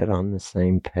how to get on the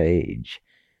same page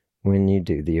when you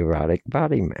do the erotic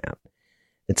body map.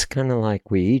 It's kind of like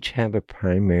we each have a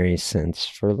primary sense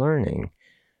for learning.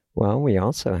 Well, we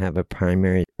also have a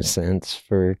primary sense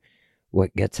for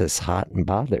what gets us hot and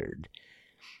bothered.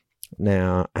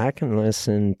 Now, I can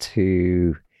listen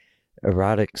to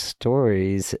erotic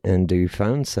stories and do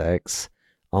phone sex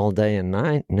all day and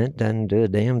night, and it doesn't do a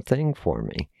damn thing for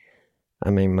me. I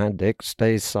mean, my dick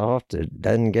stays soft. It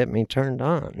doesn't get me turned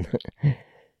on.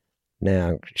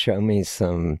 Now, show me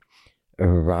some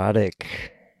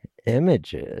erotic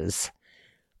images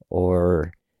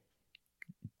or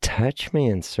touch me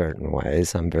in certain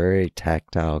ways. I'm very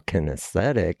tactile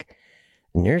kinesthetic,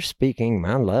 and you're speaking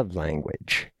my love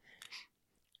language.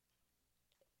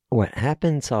 What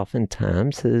happens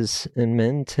oftentimes is, and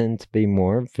men tend to be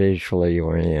more visually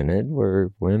oriented,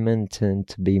 where women tend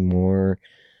to be more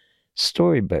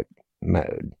storybook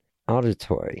mode,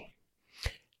 auditory.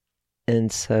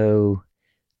 And so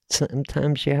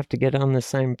sometimes you have to get on the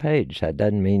same page. That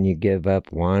doesn't mean you give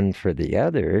up one for the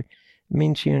other. It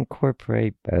means you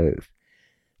incorporate both.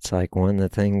 It's like one of the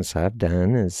things I've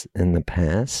done is in the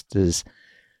past is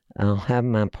I'll have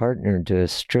my partner do a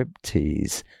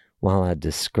striptease while I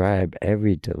describe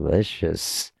every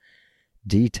delicious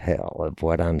detail of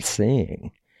what I'm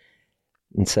seeing.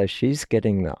 And so she's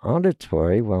getting the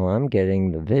auditory while I'm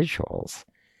getting the visuals.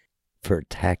 For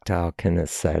tactile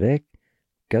kinesthetic,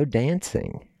 go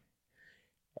dancing.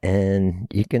 And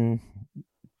you can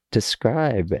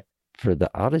describe for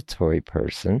the auditory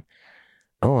person,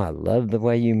 oh, I love the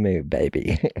way you move,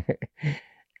 baby.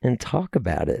 And talk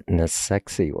about it in a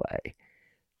sexy way.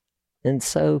 And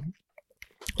so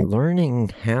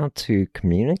learning how to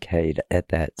communicate at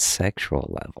that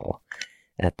sexual level,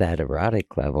 at that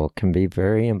erotic level, can be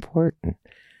very important.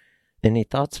 Any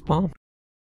thoughts, Paul?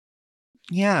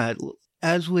 Yeah,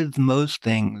 as with most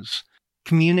things,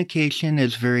 communication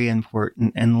is very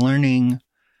important, and learning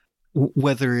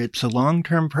whether it's a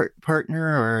long-term partner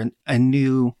or a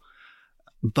new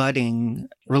budding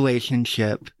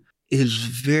relationship is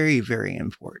very, very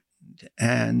important.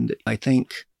 And I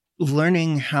think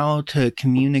learning how to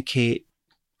communicate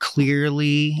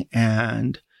clearly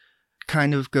and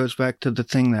kind of goes back to the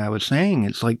thing that I was saying.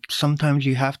 It's like sometimes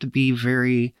you have to be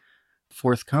very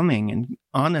forthcoming and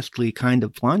honestly kind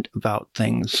of blunt about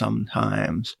things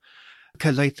sometimes.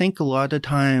 Because I think a lot of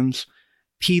times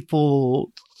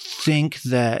people think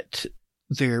that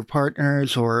their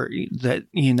partners or that,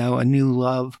 a new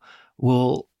love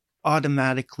will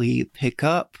automatically pick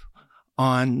up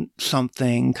on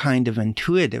something kind of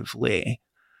intuitively,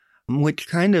 which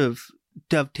kind of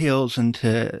dovetails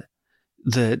into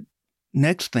the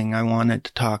next thing I wanted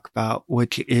to talk about,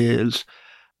 which is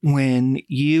when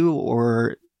you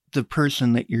or the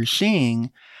person that you're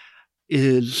seeing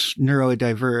is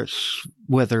neurodiverse,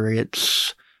 whether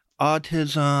it's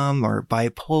autism or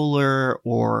bipolar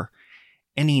or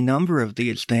any number of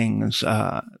these things.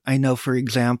 I know, for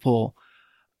example,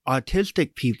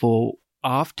 autistic people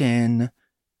often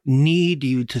need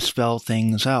you to spell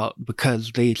things out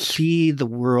because they see the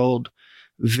world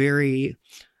very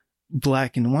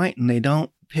black and white and they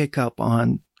don't pick up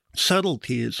on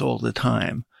subtleties all the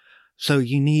time. So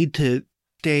you need to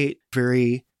state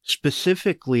very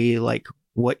specifically like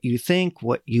what you think,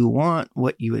 what you want,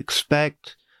 what you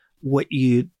expect, what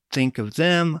you think of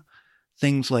them,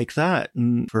 things like that.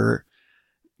 And for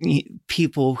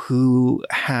people who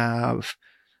have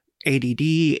ADD,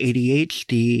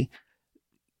 ADHD,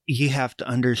 you have to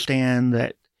understand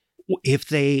that if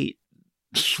they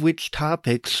switch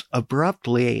topics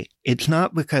abruptly, it's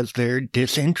not because they're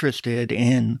disinterested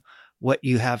in what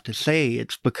you have to say.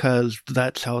 It's because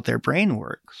that's how their brain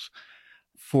works.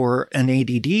 For an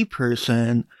ADD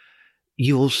person,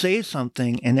 you will say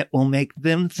something and it will make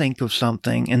them think of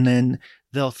something, and then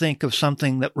they'll think of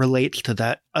something that relates to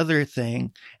that other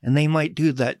thing, and they might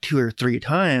do that 2 or 3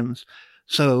 times.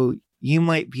 So you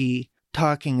might be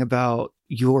talking about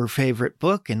your favorite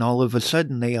book, and all of a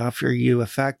sudden they offer you a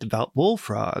fact about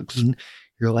bullfrogs, and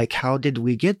you're like, how did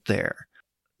we get there?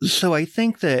 So I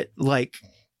think that like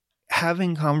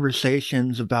having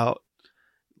conversations about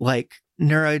like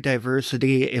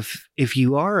neurodiversity, if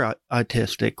you are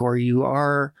autistic or you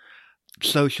are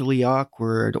socially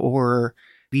awkward or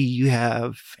you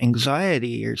have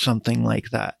anxiety or something like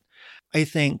that, I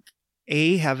think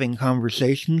having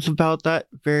conversations about that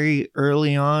very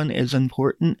early on is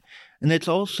important. And it's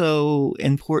also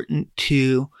important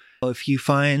to, if you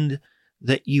find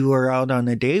that you are out on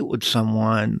a date with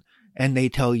someone and they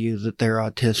tell you that they're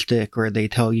autistic or they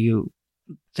tell you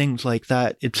things like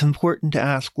that, it's important to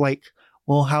ask, like,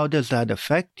 well, how does that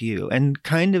affect you? And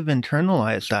kind of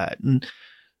internalize that. And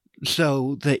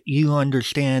so that you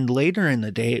understand later in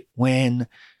the date when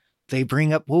they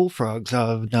bring up bullfrogs out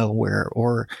of nowhere,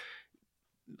 or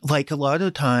like a lot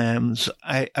of times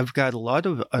I've got a lot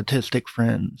of autistic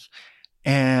friends,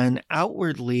 and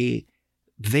outwardly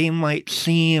they might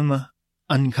seem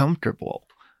uncomfortable,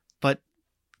 but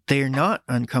they're not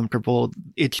uncomfortable.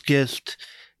 It's just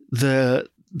the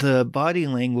body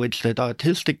language that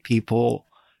autistic people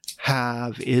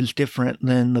have is different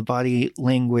than the body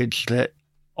language that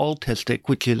autistic,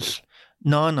 which is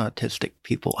non-autistic,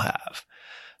 people have.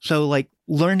 So like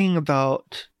learning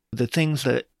about the things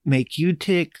that make you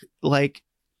tick, like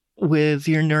with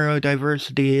your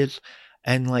neurodiversities,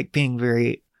 and like being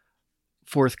very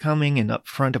forthcoming and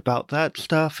upfront about that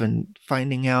stuff, and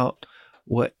finding out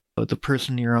what the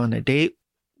person you're on a date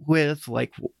with,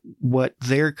 like what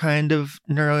their kind of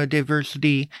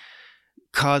neurodiversity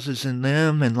causes in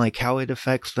them and like how it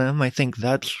affects them. I think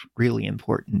that's really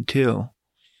important too.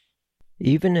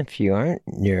 Even if you aren't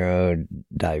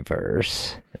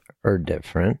neurodiverse or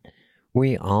different,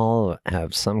 we all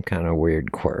have some kind of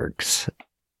weird quirks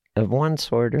of one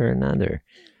sort or another.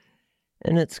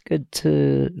 And it's good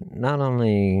to not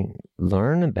only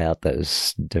learn about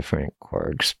those different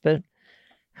quirks, but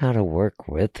how to work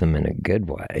with them in a good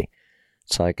way.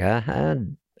 It's like I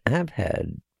have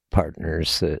had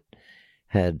partners that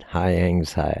had high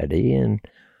anxiety, and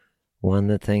one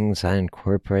of the things I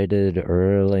incorporated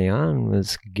early on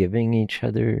was giving each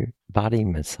other body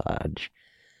massage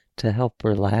to help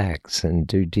relax and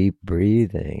do deep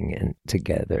breathing and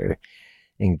together,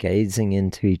 and gazing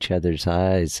into each other's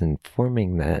eyes and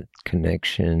forming that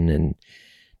connection and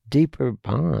deeper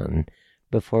bond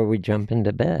before we jump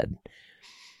into bed.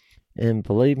 And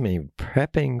believe me,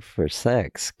 prepping for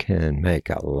sex can make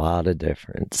a lot of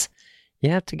difference.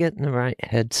 You have to get in the right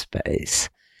headspace.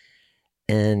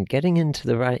 And getting into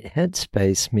the right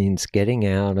headspace means getting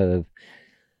out of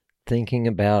thinking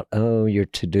about, oh, your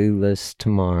to-do list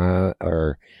tomorrow,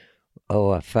 or,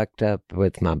 oh, I fucked up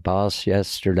with my boss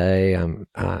yesterday. I'm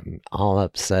all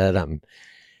upset.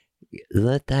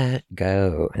 Let that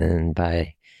go. And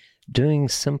by doing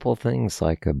simple things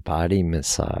like a body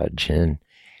massage and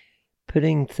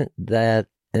putting that,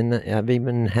 and I've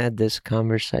even had this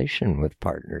conversation with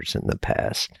partners in the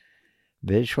past,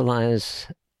 visualize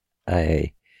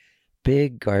a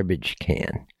big garbage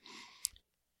can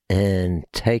and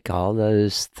take all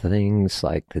those things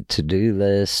like the to-do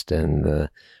list and the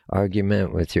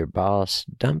argument with your boss,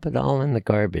 dump it all in the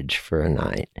garbage for a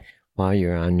night while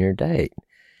you're on your date.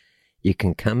 You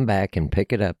can come back and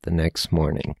pick it up the next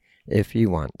morning if you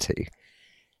want to.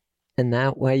 And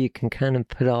that way you can kind of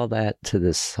put all that to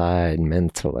the side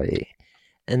mentally,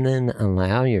 and then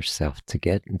allow yourself to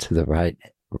get into the right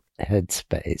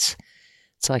headspace.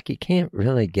 It's like you can't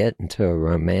really get into a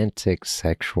romantic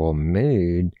sexual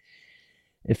mood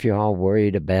if you're all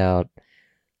worried about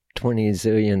 20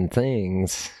 zillion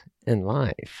things in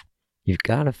life. You've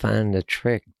got to find a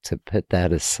trick to put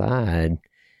that aside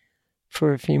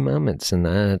for a few moments. And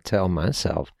I tell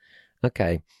myself,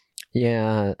 okay,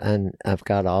 yeah, and I've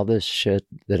got all this shit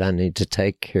that I need to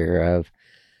take care of,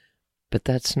 but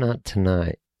that's not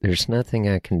tonight. There's nothing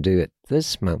I can do at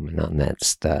this moment on that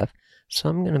stuff. So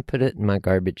I'm going to put it in my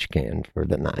garbage can for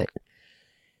the night.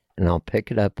 And I'll pick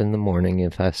it up in the morning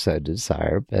if I so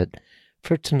desire. But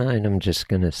for tonight, I'm just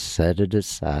going to set it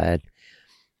aside.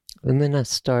 And then I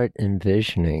start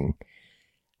envisioning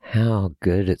how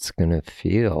good it's going to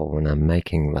feel when I'm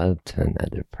making love to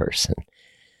another person.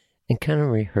 And kind of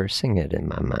rehearsing it in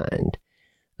my mind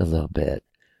a little bit.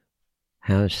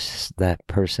 How's that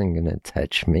person going to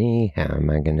touch me? How am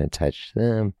I going to touch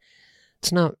them?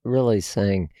 It's not really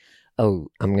saying, oh,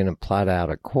 I'm going to plot out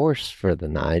a course for the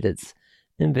night. It's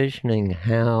envisioning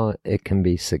how it can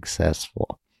be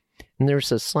successful. And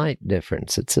there's a slight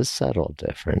difference. It's a subtle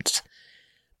difference.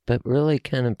 But really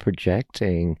kind of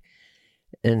projecting,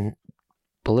 and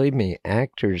believe me,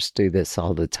 actors do this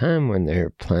all the time when they're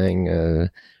playing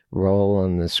a role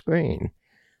on the screen.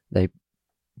 They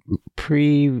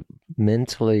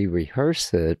pre-mentally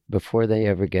rehearse it before they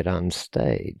ever get on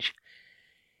stage.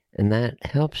 And that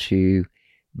helps you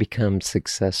become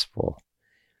successful.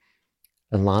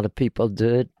 A lot of people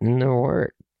do it in their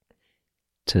work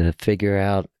to figure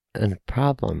out a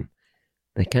problem.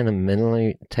 They kind of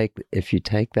mentally if you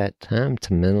take that time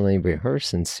to mentally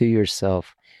rehearse and see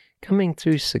yourself coming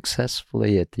through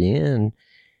successfully at the end,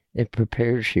 it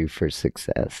prepares you for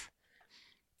success.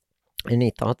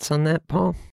 Any thoughts on that,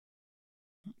 Paul?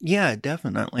 Yeah,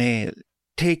 definitely.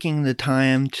 Taking the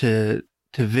time to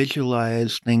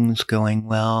visualize things going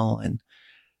well and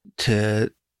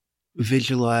to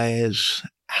visualize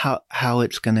how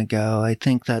it's going to go, I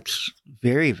think that's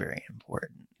very, very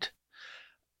important.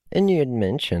 And you had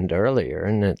mentioned earlier,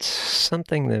 and it's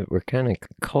something that we're kind of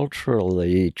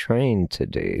culturally trained to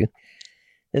do,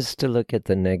 is to look at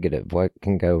the negative, what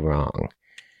can go wrong.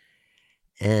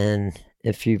 And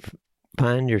if you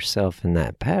find yourself in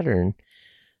that pattern,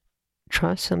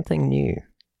 try something new.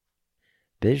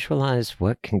 Visualize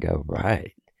what can go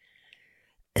right.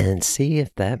 And see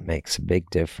if that makes a big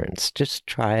difference. Just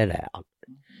try it out.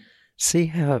 See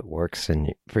how it works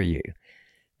for you.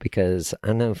 Because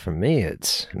I know for me,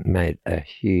 it's made a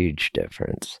huge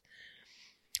difference.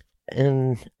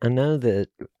 And I know that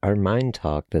our mind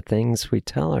talk, the things we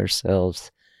tell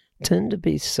ourselves, tend to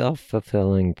be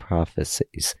self-fulfilling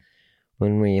prophecies.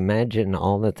 When we imagine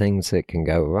all the things that can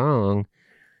go wrong,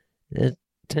 it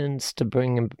tends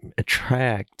to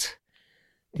attract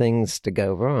things to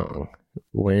go wrong.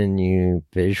 When you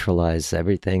visualize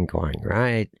everything going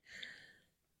right,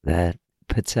 that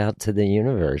puts out to the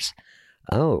universe,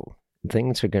 oh,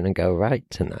 things are going to go right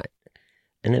tonight.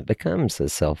 And it becomes a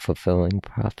self-fulfilling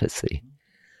prophecy.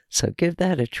 So give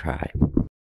that a try.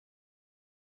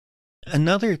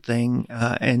 Another thing,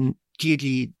 and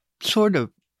Gigi sort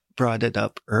of brought it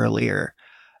up earlier,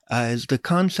 is the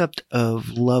concept of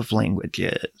love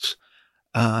languages.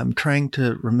 I'm trying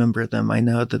to remember them. I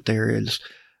know that there is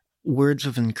words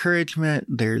of encouragement,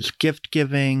 there's gift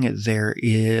giving, there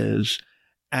is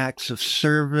acts of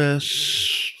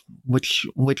service. Which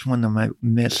one am I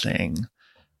missing?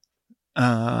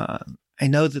 I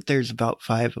know that there's about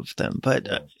 5 of them, but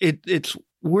it's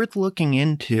worth looking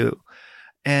into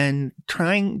and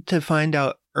trying to find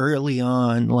out early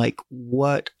on, like,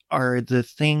 what are the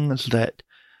things that,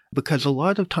 because a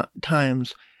lot of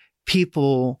times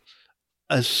people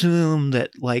assume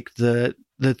that, like, the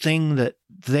thing that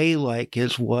they like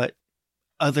is what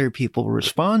other people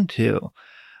respond to,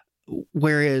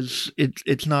 whereas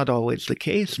it's not always the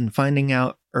case. And finding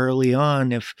out early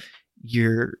on if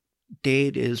your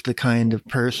date is the kind of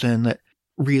person that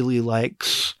really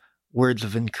likes words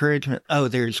of encouragement. Oh,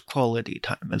 there's quality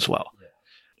time as well.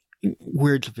 Yeah.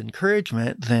 Words of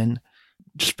encouragement, then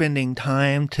spending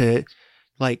time to,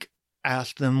 like,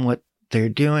 ask them what they're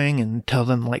doing and tell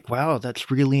them, like, wow,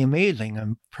 that's really amazing.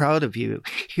 I'm proud of you.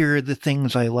 Here are the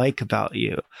things I like about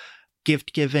you.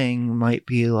 Gift giving might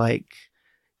be like,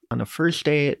 on a first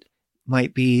date,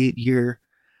 might be you're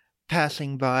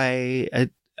passing by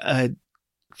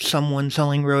someone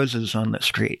selling roses on the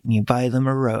street and you buy them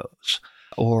a rose,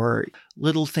 or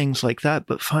little things like that.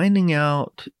 But finding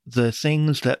out the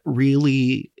things that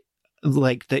really,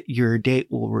 like, that your date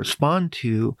will respond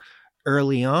to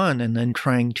early on, and then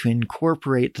trying to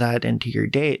incorporate that into your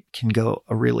date can go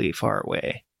a really far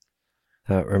way.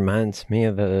 It reminds me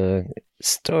of a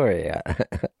story I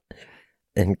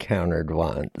encountered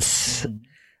once.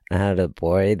 I had a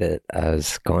boy that I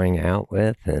was going out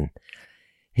with, and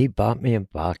he bought me a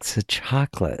box of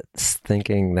chocolates,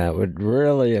 thinking that would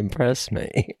really impress me.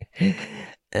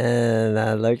 And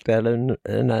I looked at him,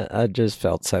 and I just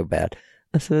felt so bad.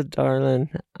 I said, darling,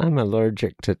 I'm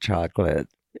allergic to chocolate.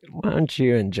 Why don't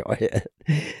you enjoy it?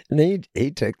 And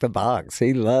he took the box.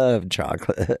 He loved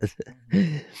chocolate.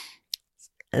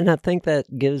 And I think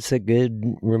that gives a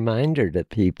good reminder to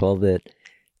people that,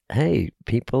 hey,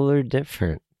 people are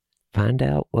different. Find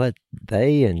out what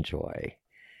they enjoy.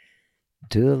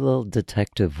 Do a little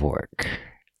detective work.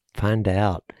 Find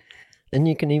out. And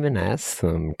you can even ask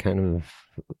them kind of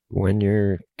when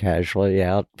you're casually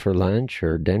out for lunch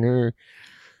or dinner,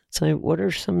 say, what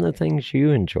are some of the things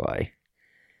you enjoy?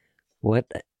 What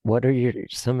are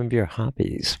some of your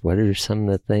hobbies? What are some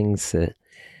of the things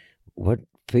what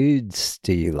foods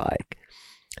do you like?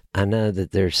 I know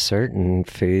that there's certain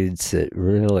foods that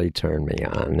really turn me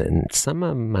on, and some of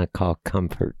them I call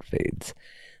comfort foods.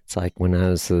 It's like when I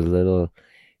was a little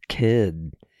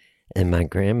kid and my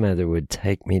grandmother would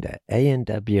take me to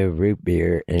A&W Root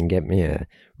Beer and get me a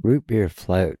root beer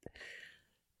float.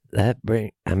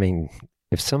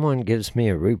 If someone gives me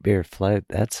a root beer float,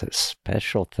 that's a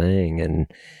special thing,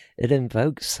 and it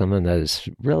invokes some of those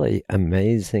really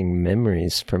amazing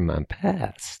memories from my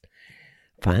past.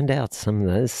 Find out some of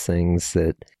those things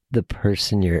that the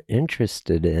person you're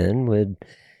interested in would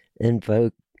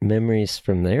invoke memories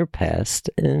from their past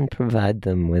and provide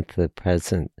them with the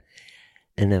present.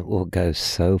 And it will go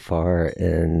so far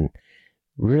in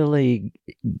really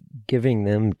giving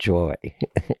them joy.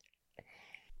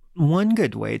 One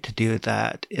good way to do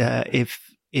that,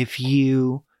 if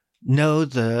you know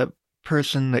the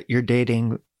person that you're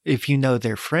dating, if you know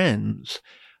their friends,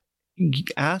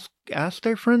 ask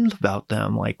their friends about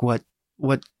them. Like, what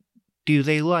do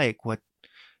they like?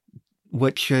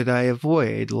 What should I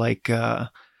avoid? Like,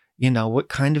 what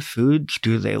kind of foods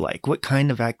do they like? What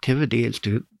kind of activities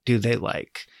do they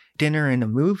like? Dinner and a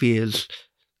movie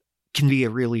can be a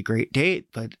really great date,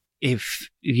 but if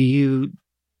you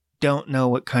don't know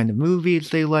what kind of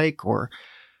movies they like, or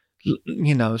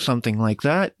something like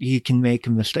that, you can make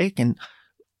a mistake. And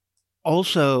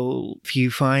also, if you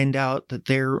find out that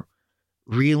they're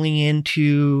really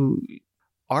into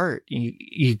art,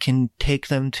 you can take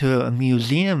them to a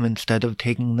museum instead of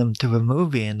taking them to a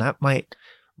movie, and that might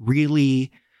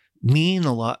really mean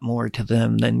a lot more to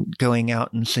them than going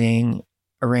out and seeing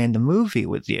a random movie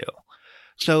with you.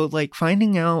 So, like,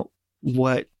 finding out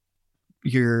what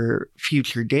your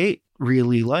future date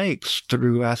really likes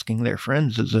through asking their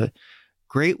friends is a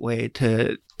great way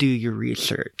to do your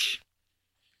research.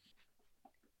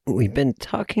 We've been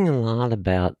talking a lot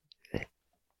about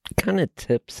kind of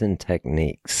tips and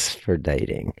techniques for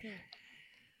dating.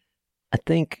 I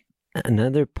think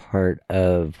another part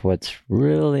of what's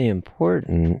really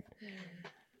important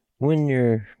when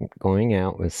you're going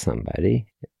out with somebody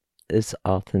is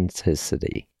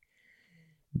authenticity.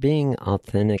 Being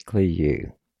authentically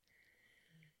you.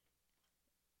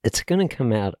 It's going to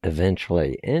come out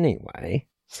eventually anyway,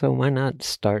 so why not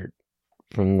start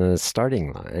from the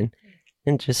starting line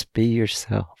and just be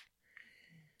yourself?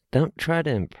 Don't try to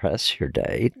impress your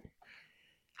date.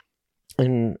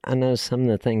 And I know some of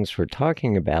the things we're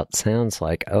talking about sounds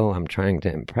like, oh, I'm trying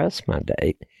to impress my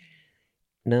date.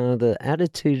 No, the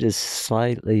attitude is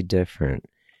slightly different.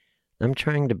 I'm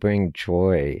trying to bring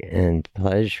joy and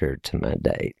pleasure to my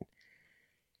date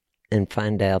and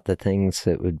find out the things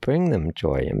that would bring them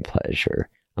joy and pleasure.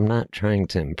 I'm not trying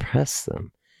to impress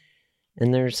them.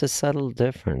 And there's a subtle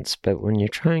difference, but when you're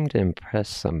trying to impress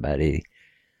somebody,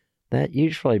 that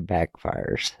usually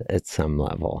backfires at some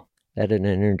level, at an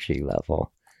energy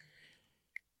level.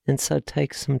 And so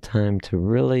take some time to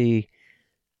really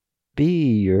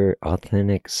be your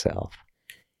authentic self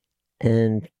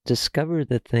and discover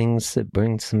the things that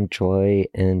bring some joy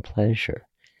and pleasure.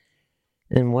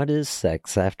 And what is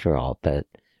sex after all but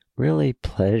really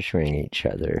pleasuring each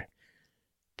other?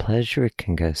 Pleasure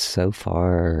can go so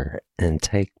far and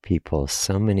take people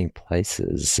so many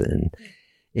places and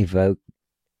evoke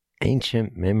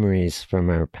ancient memories from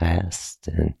our past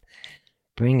and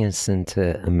bring us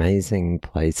into amazing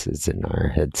places in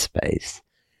our headspace.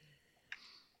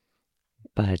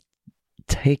 But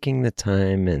taking the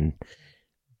time and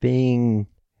being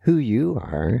who you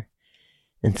are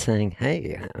and saying,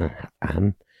 hey,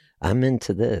 I'm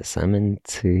into this.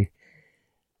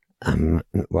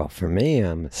 Well, for me,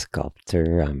 I'm a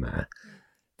sculptor. I'm a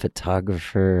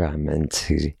photographer. I'm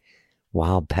into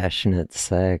wild, passionate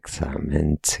sex. I'm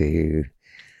into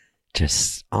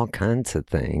just all kinds of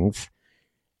things.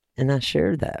 And I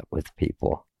share that with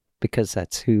people because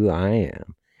that's who I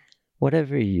am.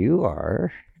 Whatever you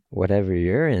are, whatever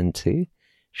you're into,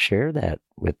 share that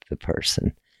with the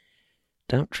person.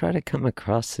 Don't try to come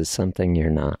across as something you're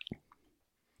not.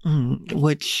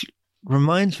 Which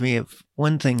reminds me of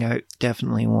one thing I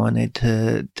definitely wanted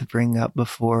to bring up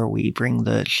before we bring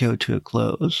the show to a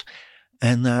close.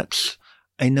 And that's,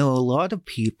 I know a lot of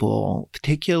people,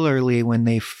 particularly when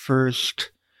they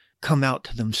first come out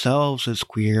to themselves as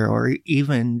queer, or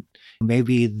even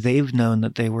maybe they've known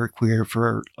that they were queer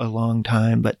for a long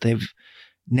time, but they've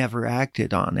never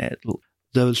acted on it.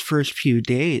 Those first few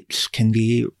dates can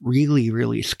be really,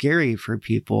 really scary for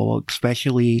people,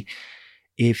 especially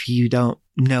if you don't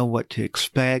know what to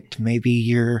expect. Maybe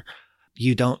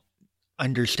you don't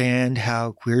understand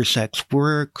how queer sex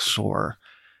works, or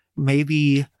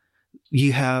maybe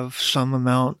you have some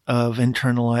amount of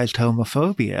internalized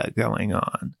homophobia going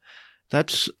on.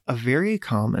 That's a very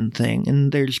common thing,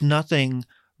 and there's nothing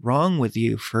wrong with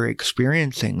you for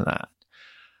experiencing that.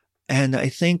 And I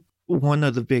think one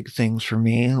of the big things for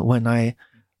me when I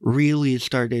really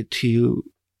started to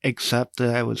accept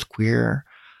that I was queer,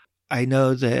 I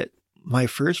know that my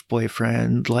first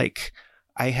boyfriend, like,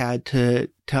 I had to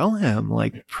tell him,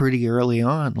 like, pretty early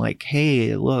on, like,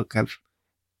 hey, look, I've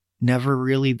never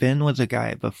really been with a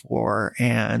guy before,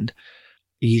 and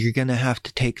you're going to have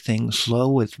to take things slow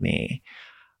with me.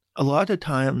 A lot of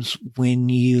times when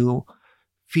you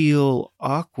feel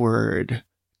awkward,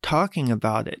 talking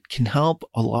about it can help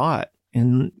a lot.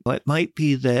 And it might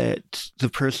be that the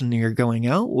person you're going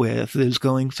out with is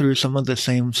going through some of the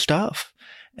same stuff.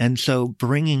 And so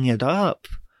bringing it up,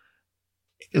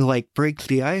 like, breaks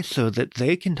the ice so that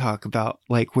they can talk about,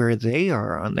 like, where they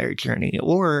are on their journey.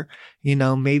 Or,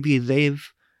 maybe they've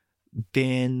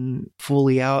been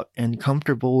fully out and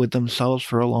comfortable with themselves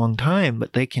for a long time,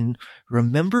 but they can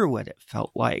remember what it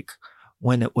felt like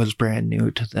when it was brand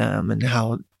new to them, and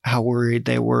how worried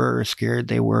they were or scared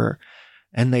they were.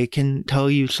 And they can tell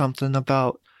you something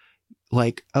about,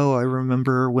 like, oh, I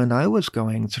remember when I was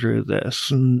going through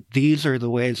this, and these are the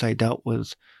ways I dealt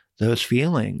with those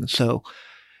feelings. So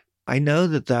I know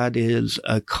that that is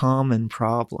a common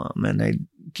problem, and I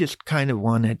just kind of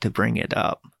wanted to bring it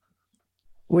up.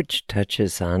 Which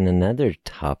touches on another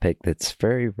topic that's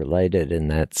very related, and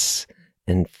that's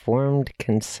informed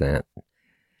consent.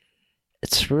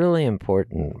 It's really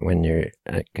important when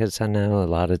because I know a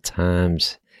lot of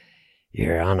times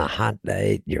you're on a hot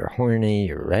date, you're horny,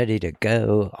 you're ready to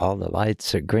go, all the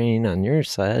lights are green on your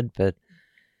side, but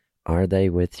are they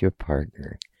with your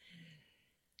partner,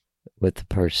 with the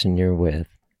person you're with?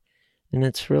 And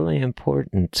it's really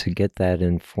important to get that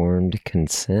informed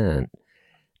consent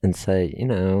and say,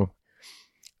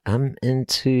 I'm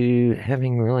into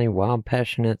having really wild,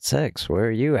 passionate sex. Where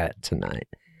are you at tonight?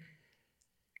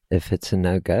 If it's a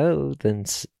no-go, then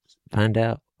find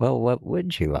out, well, what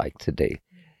would you like to do?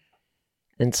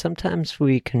 And sometimes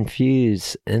we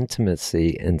confuse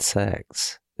intimacy and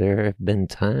sex. There have been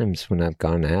times when I've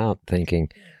gone out thinking,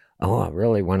 oh, I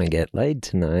really want to get laid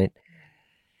tonight.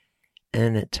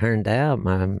 And it turned out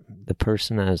the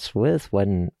person I was with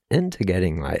wasn't into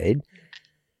getting laid,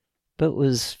 but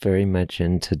was very much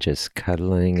into just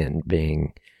cuddling and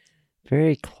being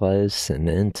very close and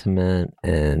intimate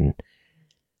and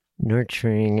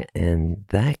nurturing, and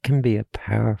that can be a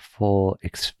powerful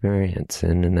experience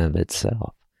in and of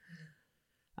itself.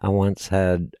 I once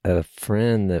had a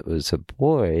friend that was a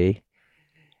boy.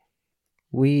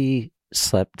 We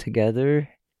slept together.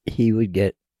 He would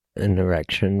get an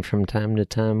erection from time to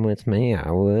time with me.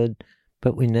 I would,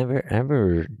 but we never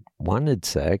ever wanted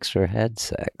sex or had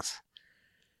sex.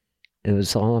 It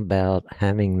was all about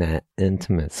having that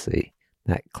intimacy,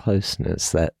 that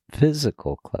closeness, that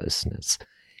physical closeness.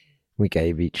 We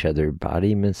gave each other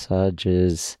body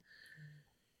massages.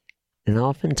 And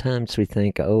oftentimes we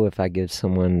think, oh, if I give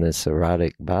someone this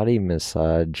erotic body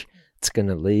massage, it's going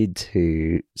to lead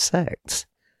to sex.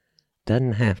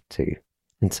 Doesn't have to.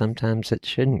 And sometimes it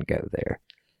shouldn't go there.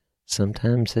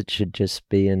 Sometimes it should just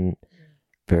be a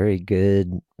very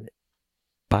good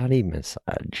body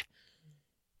massage,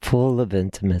 full of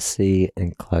intimacy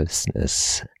and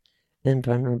closeness and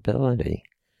vulnerability.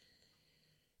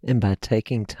 And by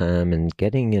taking time and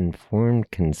getting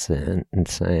informed consent and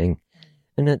saying,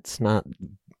 and it's not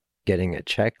getting a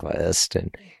checklist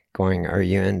and going, are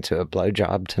you into a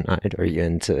blowjob tonight? Are you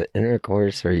into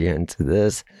intercourse? Are you into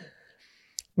this?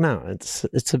 No,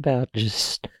 it's about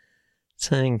just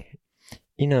saying,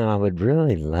 I would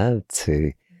really love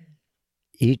to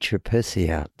eat your pussy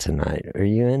out tonight. Are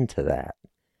you into that?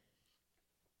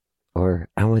 Or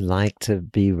I would like to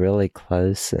be really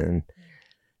close and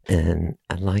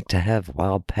I'd like to have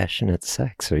wild, passionate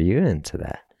sex. Are you into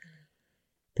that?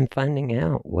 And finding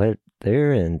out what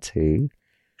they're into.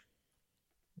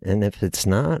 And if it's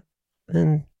not,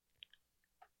 then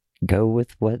go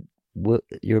with what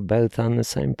you're both on the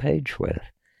same page with.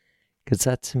 Because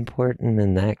that's important,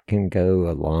 and that can go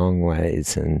a long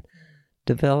ways in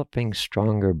developing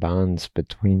stronger bonds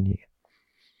between you.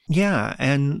 Yeah,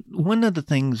 and one of the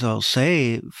things I'll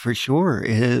say for sure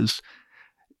is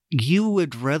you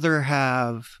would rather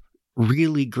have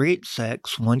really great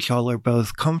sex once y'all are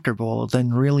both comfortable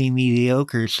than really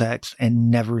mediocre sex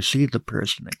and never see the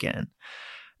person again.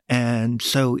 And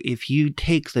so if you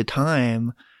take the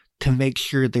time to make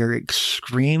sure they're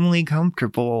extremely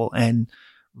comfortable and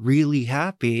really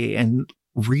happy and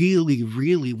really,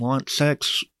 really want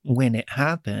sex when it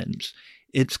happens,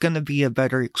 it's going to be a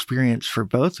better experience for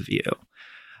both of you.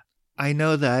 I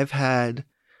know that I've had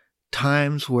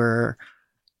times where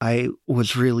I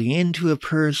was really into a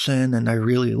person and I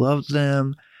really loved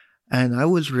them and I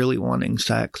was really wanting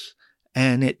sex,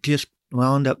 and it just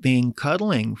wound up being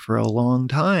cuddling for a long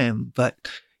time.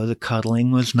 But the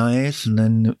cuddling was nice and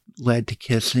then led to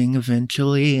kissing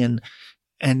eventually. And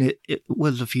it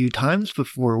was a few times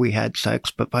before we had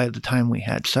sex, but by the time we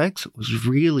had sex, it was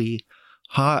really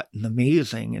hot and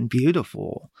amazing and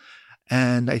beautiful.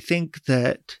 And I think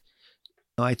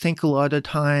a lot of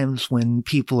times when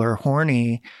people are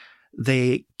horny,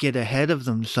 they get ahead of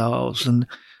themselves, and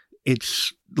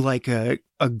it's like a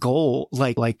goal,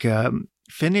 like a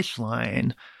finish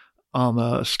line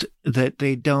almost, that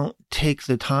they don't take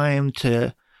the time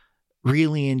to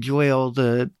really enjoy all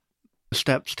the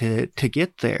steps to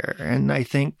get there. And I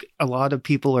think a lot of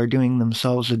people are doing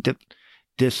themselves a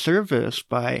disservice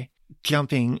by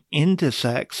jumping into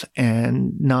sex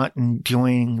and not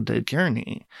enjoying the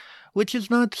journey. Which is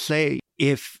not to say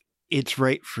if it's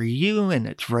right for you and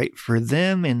it's right for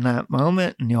them in that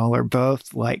moment and y'all are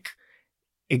both like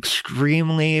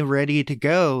extremely ready to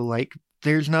go, like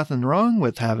there's nothing wrong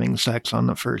with having sex on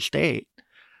the first date.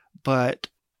 But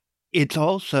it's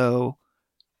also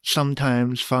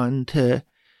sometimes fun to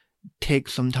take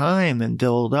some time and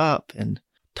build up and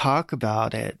talk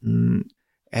about it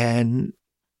and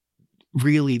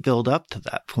really build up to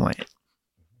that point.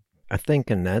 I think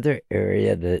another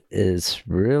area that is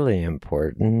really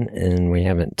important, and we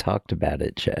haven't talked about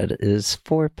it yet, is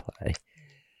foreplay.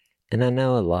 And I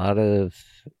know a lot of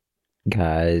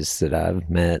guys that I've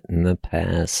met in the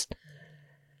past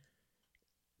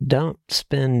don't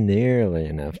spend nearly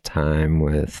enough time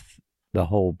with the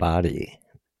whole body.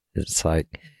 It's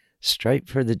like straight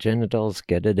for the genitals,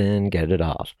 get it in, get it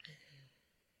off.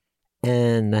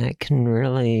 And that can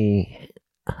really...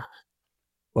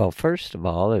 Well, first of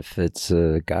all, if it's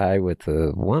a guy with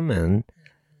a woman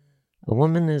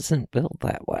isn't built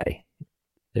that way.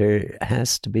 There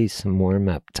has to be some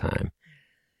warm-up time.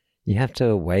 You have to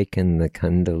awaken the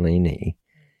Kundalini.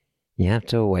 You have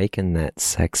to awaken that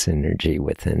sex energy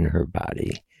within her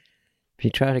body. If you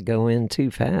try to go in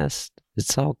too fast,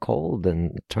 it's all cold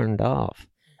and turned off.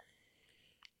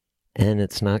 And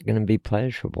it's not going to be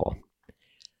pleasurable.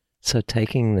 So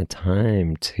taking the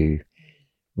time to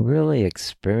really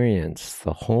experience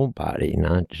the whole body,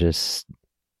 not just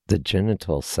the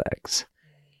genital sex,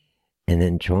 and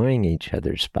enjoying each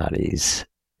other's bodies.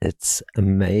 It's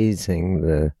amazing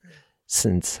the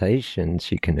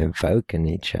sensations you can evoke in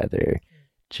each other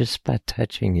just by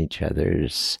touching each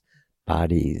other's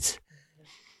bodies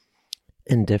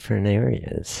in different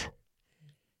areas.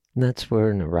 And that's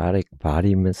where an erotic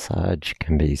body massage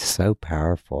can be so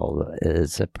powerful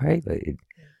as a prelude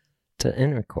to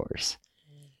intercourse.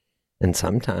 And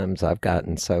sometimes I've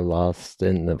gotten so lost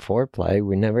in the foreplay,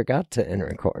 we never got to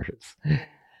intercourse.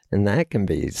 And that can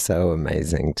be so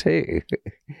amazing too.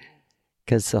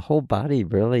 Because the whole body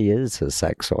really is a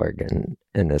sex organ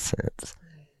in a sense.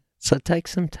 So take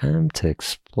some time to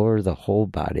explore the whole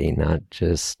body, not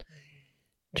just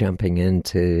jumping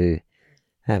into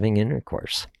having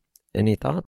intercourse. Any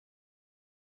thoughts?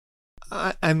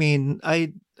 I mean,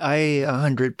 I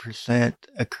 100%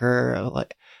 occur.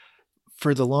 Like,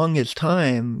 for the longest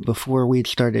time before we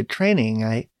started training,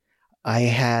 I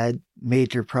had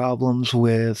major problems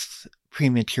with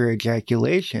premature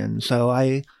ejaculation. So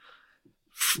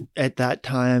at that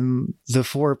time, the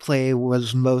foreplay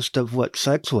was most of what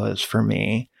sex was for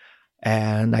me.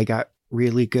 And I got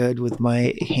really good with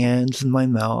my hands and my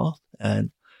mouth. And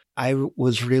I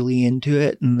was really into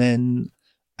it. And then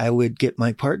I would get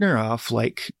my partner off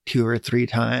like 2 or 3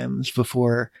 times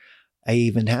before I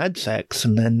even had sex.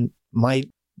 And then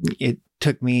it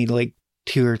took me like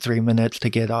 2 or 3 minutes to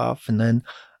get off, and then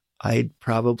I'd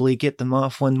probably get them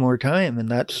off one more time, and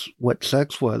that's what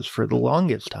sex was for the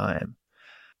longest time.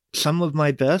 Some of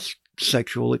my best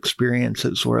sexual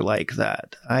experiences were like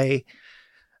that. I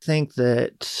think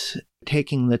that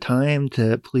taking the time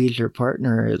to please your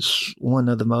partner is one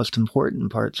of the most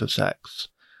important parts of sex,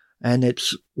 and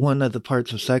it's one of the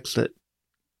parts of sex that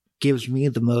gives me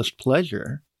the most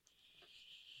pleasure.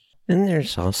 And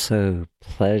there's also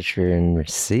pleasure in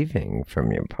receiving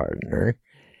from your partner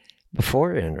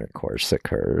before intercourse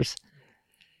occurs,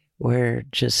 where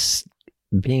just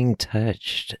being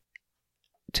touched.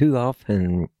 Too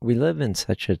often, we live in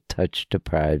such a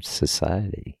touch-deprived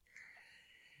society.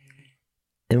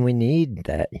 And we need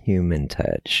that human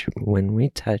touch. When we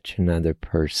touch another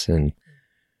person,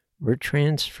 we're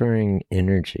transferring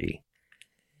energy.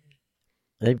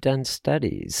 They've done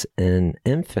studies, and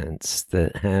infants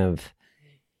that have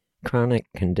chronic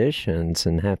conditions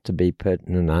and have to be put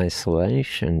in an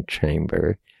isolation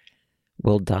chamber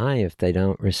will die if they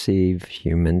don't receive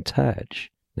human touch.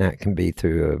 Now, it can be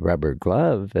through a rubber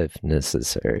glove if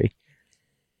necessary,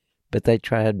 but they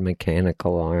tried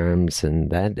mechanical arms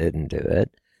and that didn't do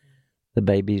it. The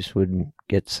babies would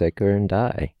get sicker and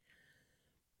die.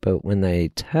 But when they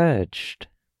touched,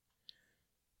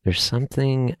 there's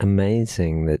something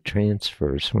amazing that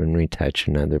transfers when we touch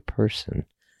another person.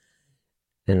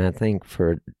 And I think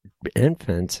for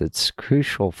infants, it's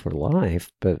crucial for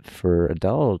life, but for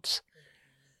adults,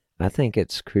 I think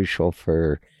it's crucial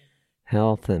for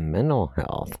health and mental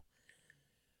health.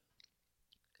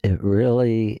 It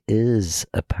really is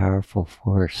a powerful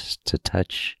force to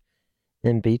touch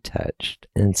and be touched.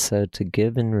 And so to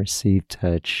give and receive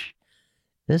touch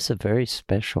is a very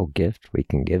special gift we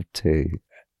can give to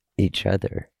each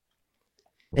other.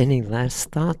 Any last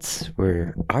thoughts?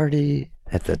 We're already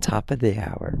at the top of the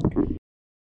hour.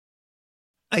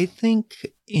 I think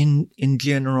in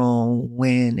general,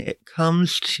 when it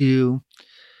comes to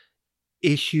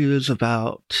issues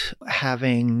about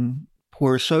having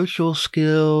poor social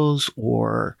skills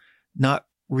or not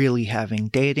really having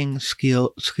dating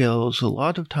skills, a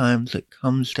lot of times it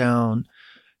comes down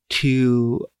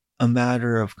to a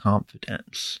matter of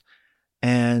confidence.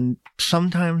 And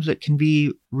sometimes it can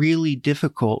be really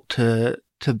difficult to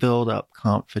build up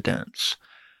confidence.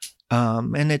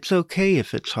 And it's okay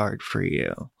if it's hard for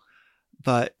you.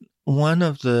 But one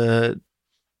of the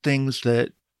things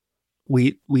that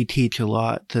we teach a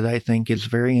lot that I think is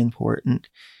very important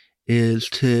is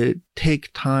to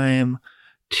take time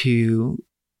to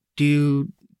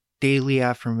do daily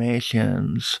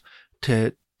affirmations,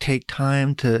 to take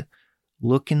time to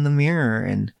look in the mirror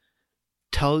and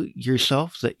tell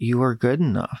yourself that you are good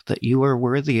enough, that you are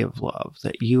worthy of love,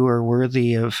 that you are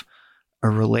worthy of a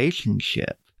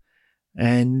relationship,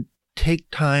 and take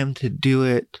time to do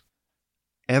it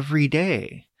every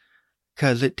day,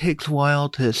 because it takes a while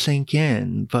to sink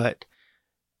in. But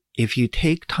if you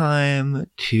take time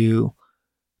to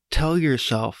tell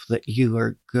yourself that you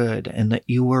are good and that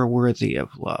you are worthy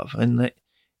of love and that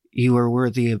you are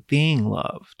worthy of being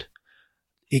loved,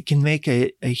 it can make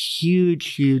a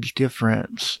huge, huge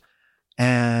difference.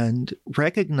 And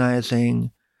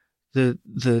recognizing the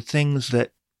things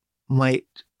that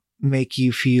might make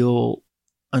you feel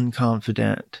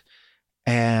unconfident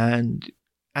and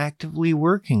actively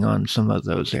working on some of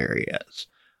those areas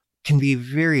can be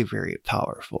very, very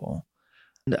powerful.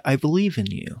 And I believe in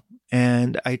you,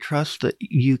 and I trust that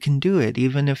you can do it,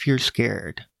 even if you're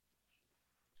scared.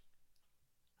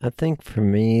 I think for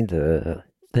me, the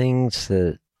things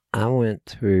that I went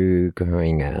through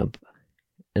growing up,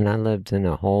 and I lived in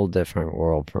a whole different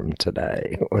world from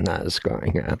today when I was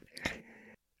growing up.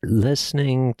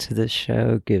 Listening to this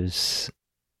show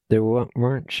there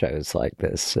weren't shows like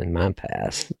this in my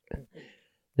past.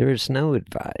 There was no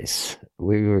advice.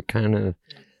 We were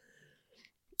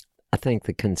I think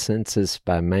the consensus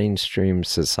by mainstream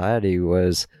society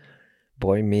was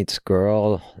boy meets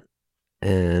girl,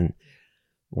 and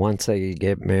once they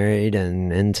get married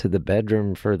and into the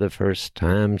bedroom for the first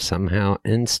time, somehow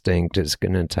instinct is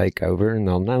going to take over and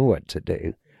they'll know what to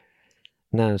do.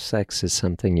 No, sex is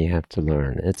something you have to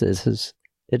learn. It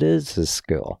is a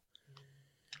skill.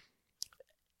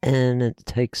 And it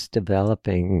takes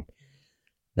developing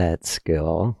that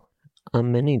skill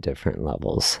on many different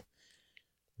levels.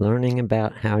 Learning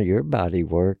about how your body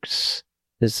works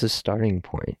is the starting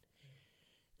point.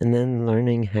 And then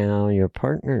learning how your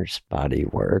partner's body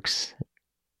works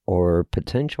or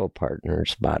potential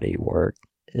partner's body work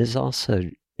is also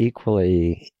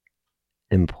equally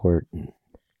important.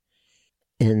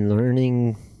 In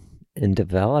learning and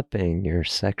developing your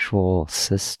sexual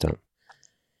system,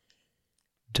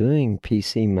 doing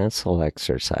PC muscle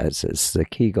exercises, the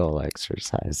Kegel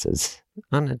exercises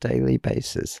on a daily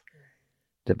basis,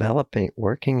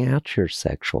 working out your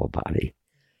sexual body,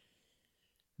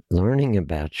 learning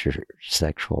about your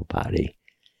sexual body.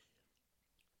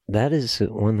 That is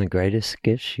one of the greatest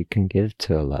gifts you can give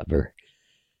to a lover.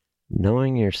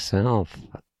 Knowing yourself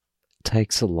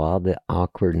takes a lot of the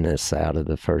awkwardness out of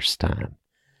the first time.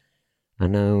 I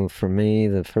know for me,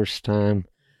 the first time,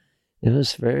 it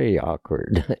was very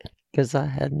awkward because I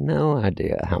had no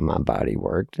idea how my body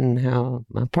worked and how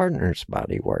my partner's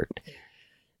body worked.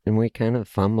 and we kind of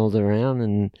fumbled around,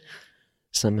 and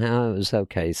somehow it was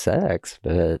okay sex,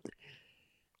 but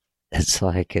it's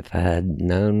like if I had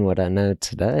known what I know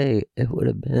today, it would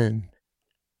have been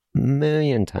a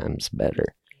million times better.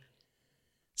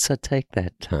 So take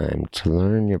that time to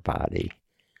learn your body,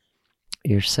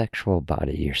 your sexual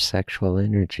body, your sexual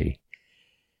energy.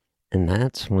 And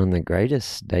that's one of the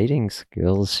greatest dating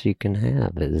skills you can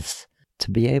have, is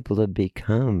to be able to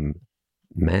become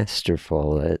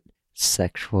masterful at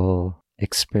sexual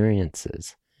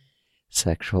experiences,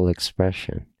 sexual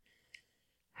expression,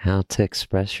 how to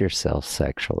express yourself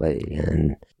sexually,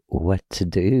 and what to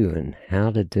do and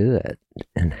how to do it,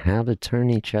 and how to turn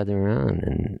each other on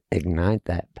and ignite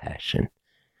that passion.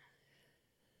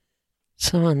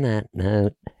 So on that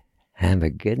note, have a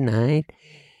good night.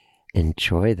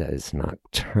 Enjoy those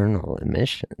nocturnal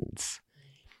emissions.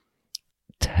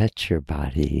 Touch your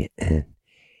body and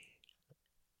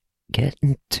get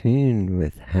in tune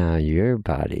with how your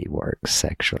body works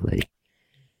sexually.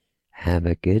 Have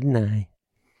a good night.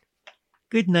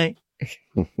 Good night.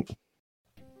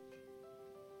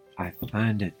 I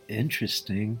find it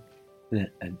interesting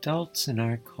that adults in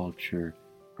our culture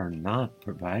are not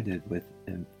provided with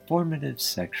informative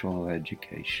sexual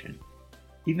education.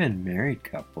 Even married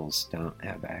couples don't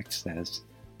have access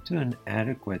to an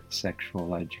adequate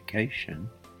sexual education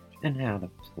and how to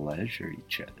pleasure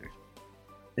each other.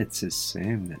 It's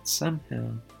assumed that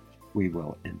somehow we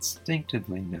will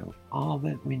instinctively know all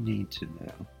that we need to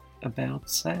know about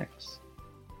sex.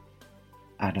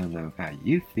 I don't know how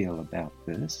you feel about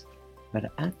this,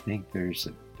 but I think there's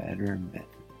a better method.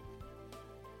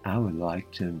 I would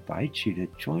like to invite you to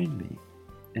join me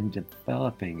in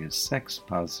developing a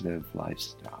sex-positive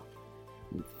lifestyle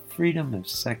with freedom of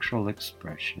sexual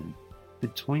expression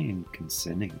between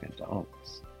consenting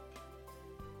adults.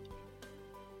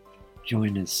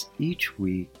 Join us each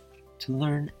week to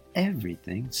learn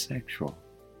everything sexual.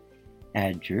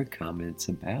 Add your comments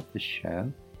about the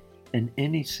show and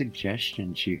any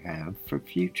suggestions you have for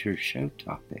future show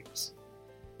topics.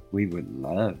 We would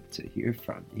love to hear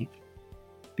from you.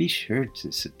 Be sure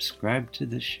to subscribe to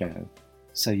the show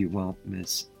so you won't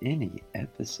miss any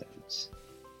episodes.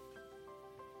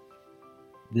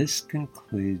 This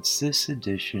concludes this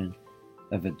edition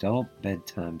of Adult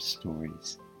Bedtime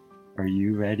Stories. Are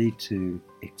you ready to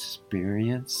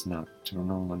experience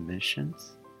nocturnal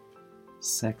emissions?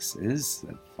 Sex is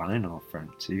the final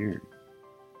frontier,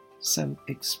 so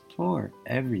explore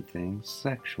everything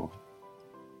sexual.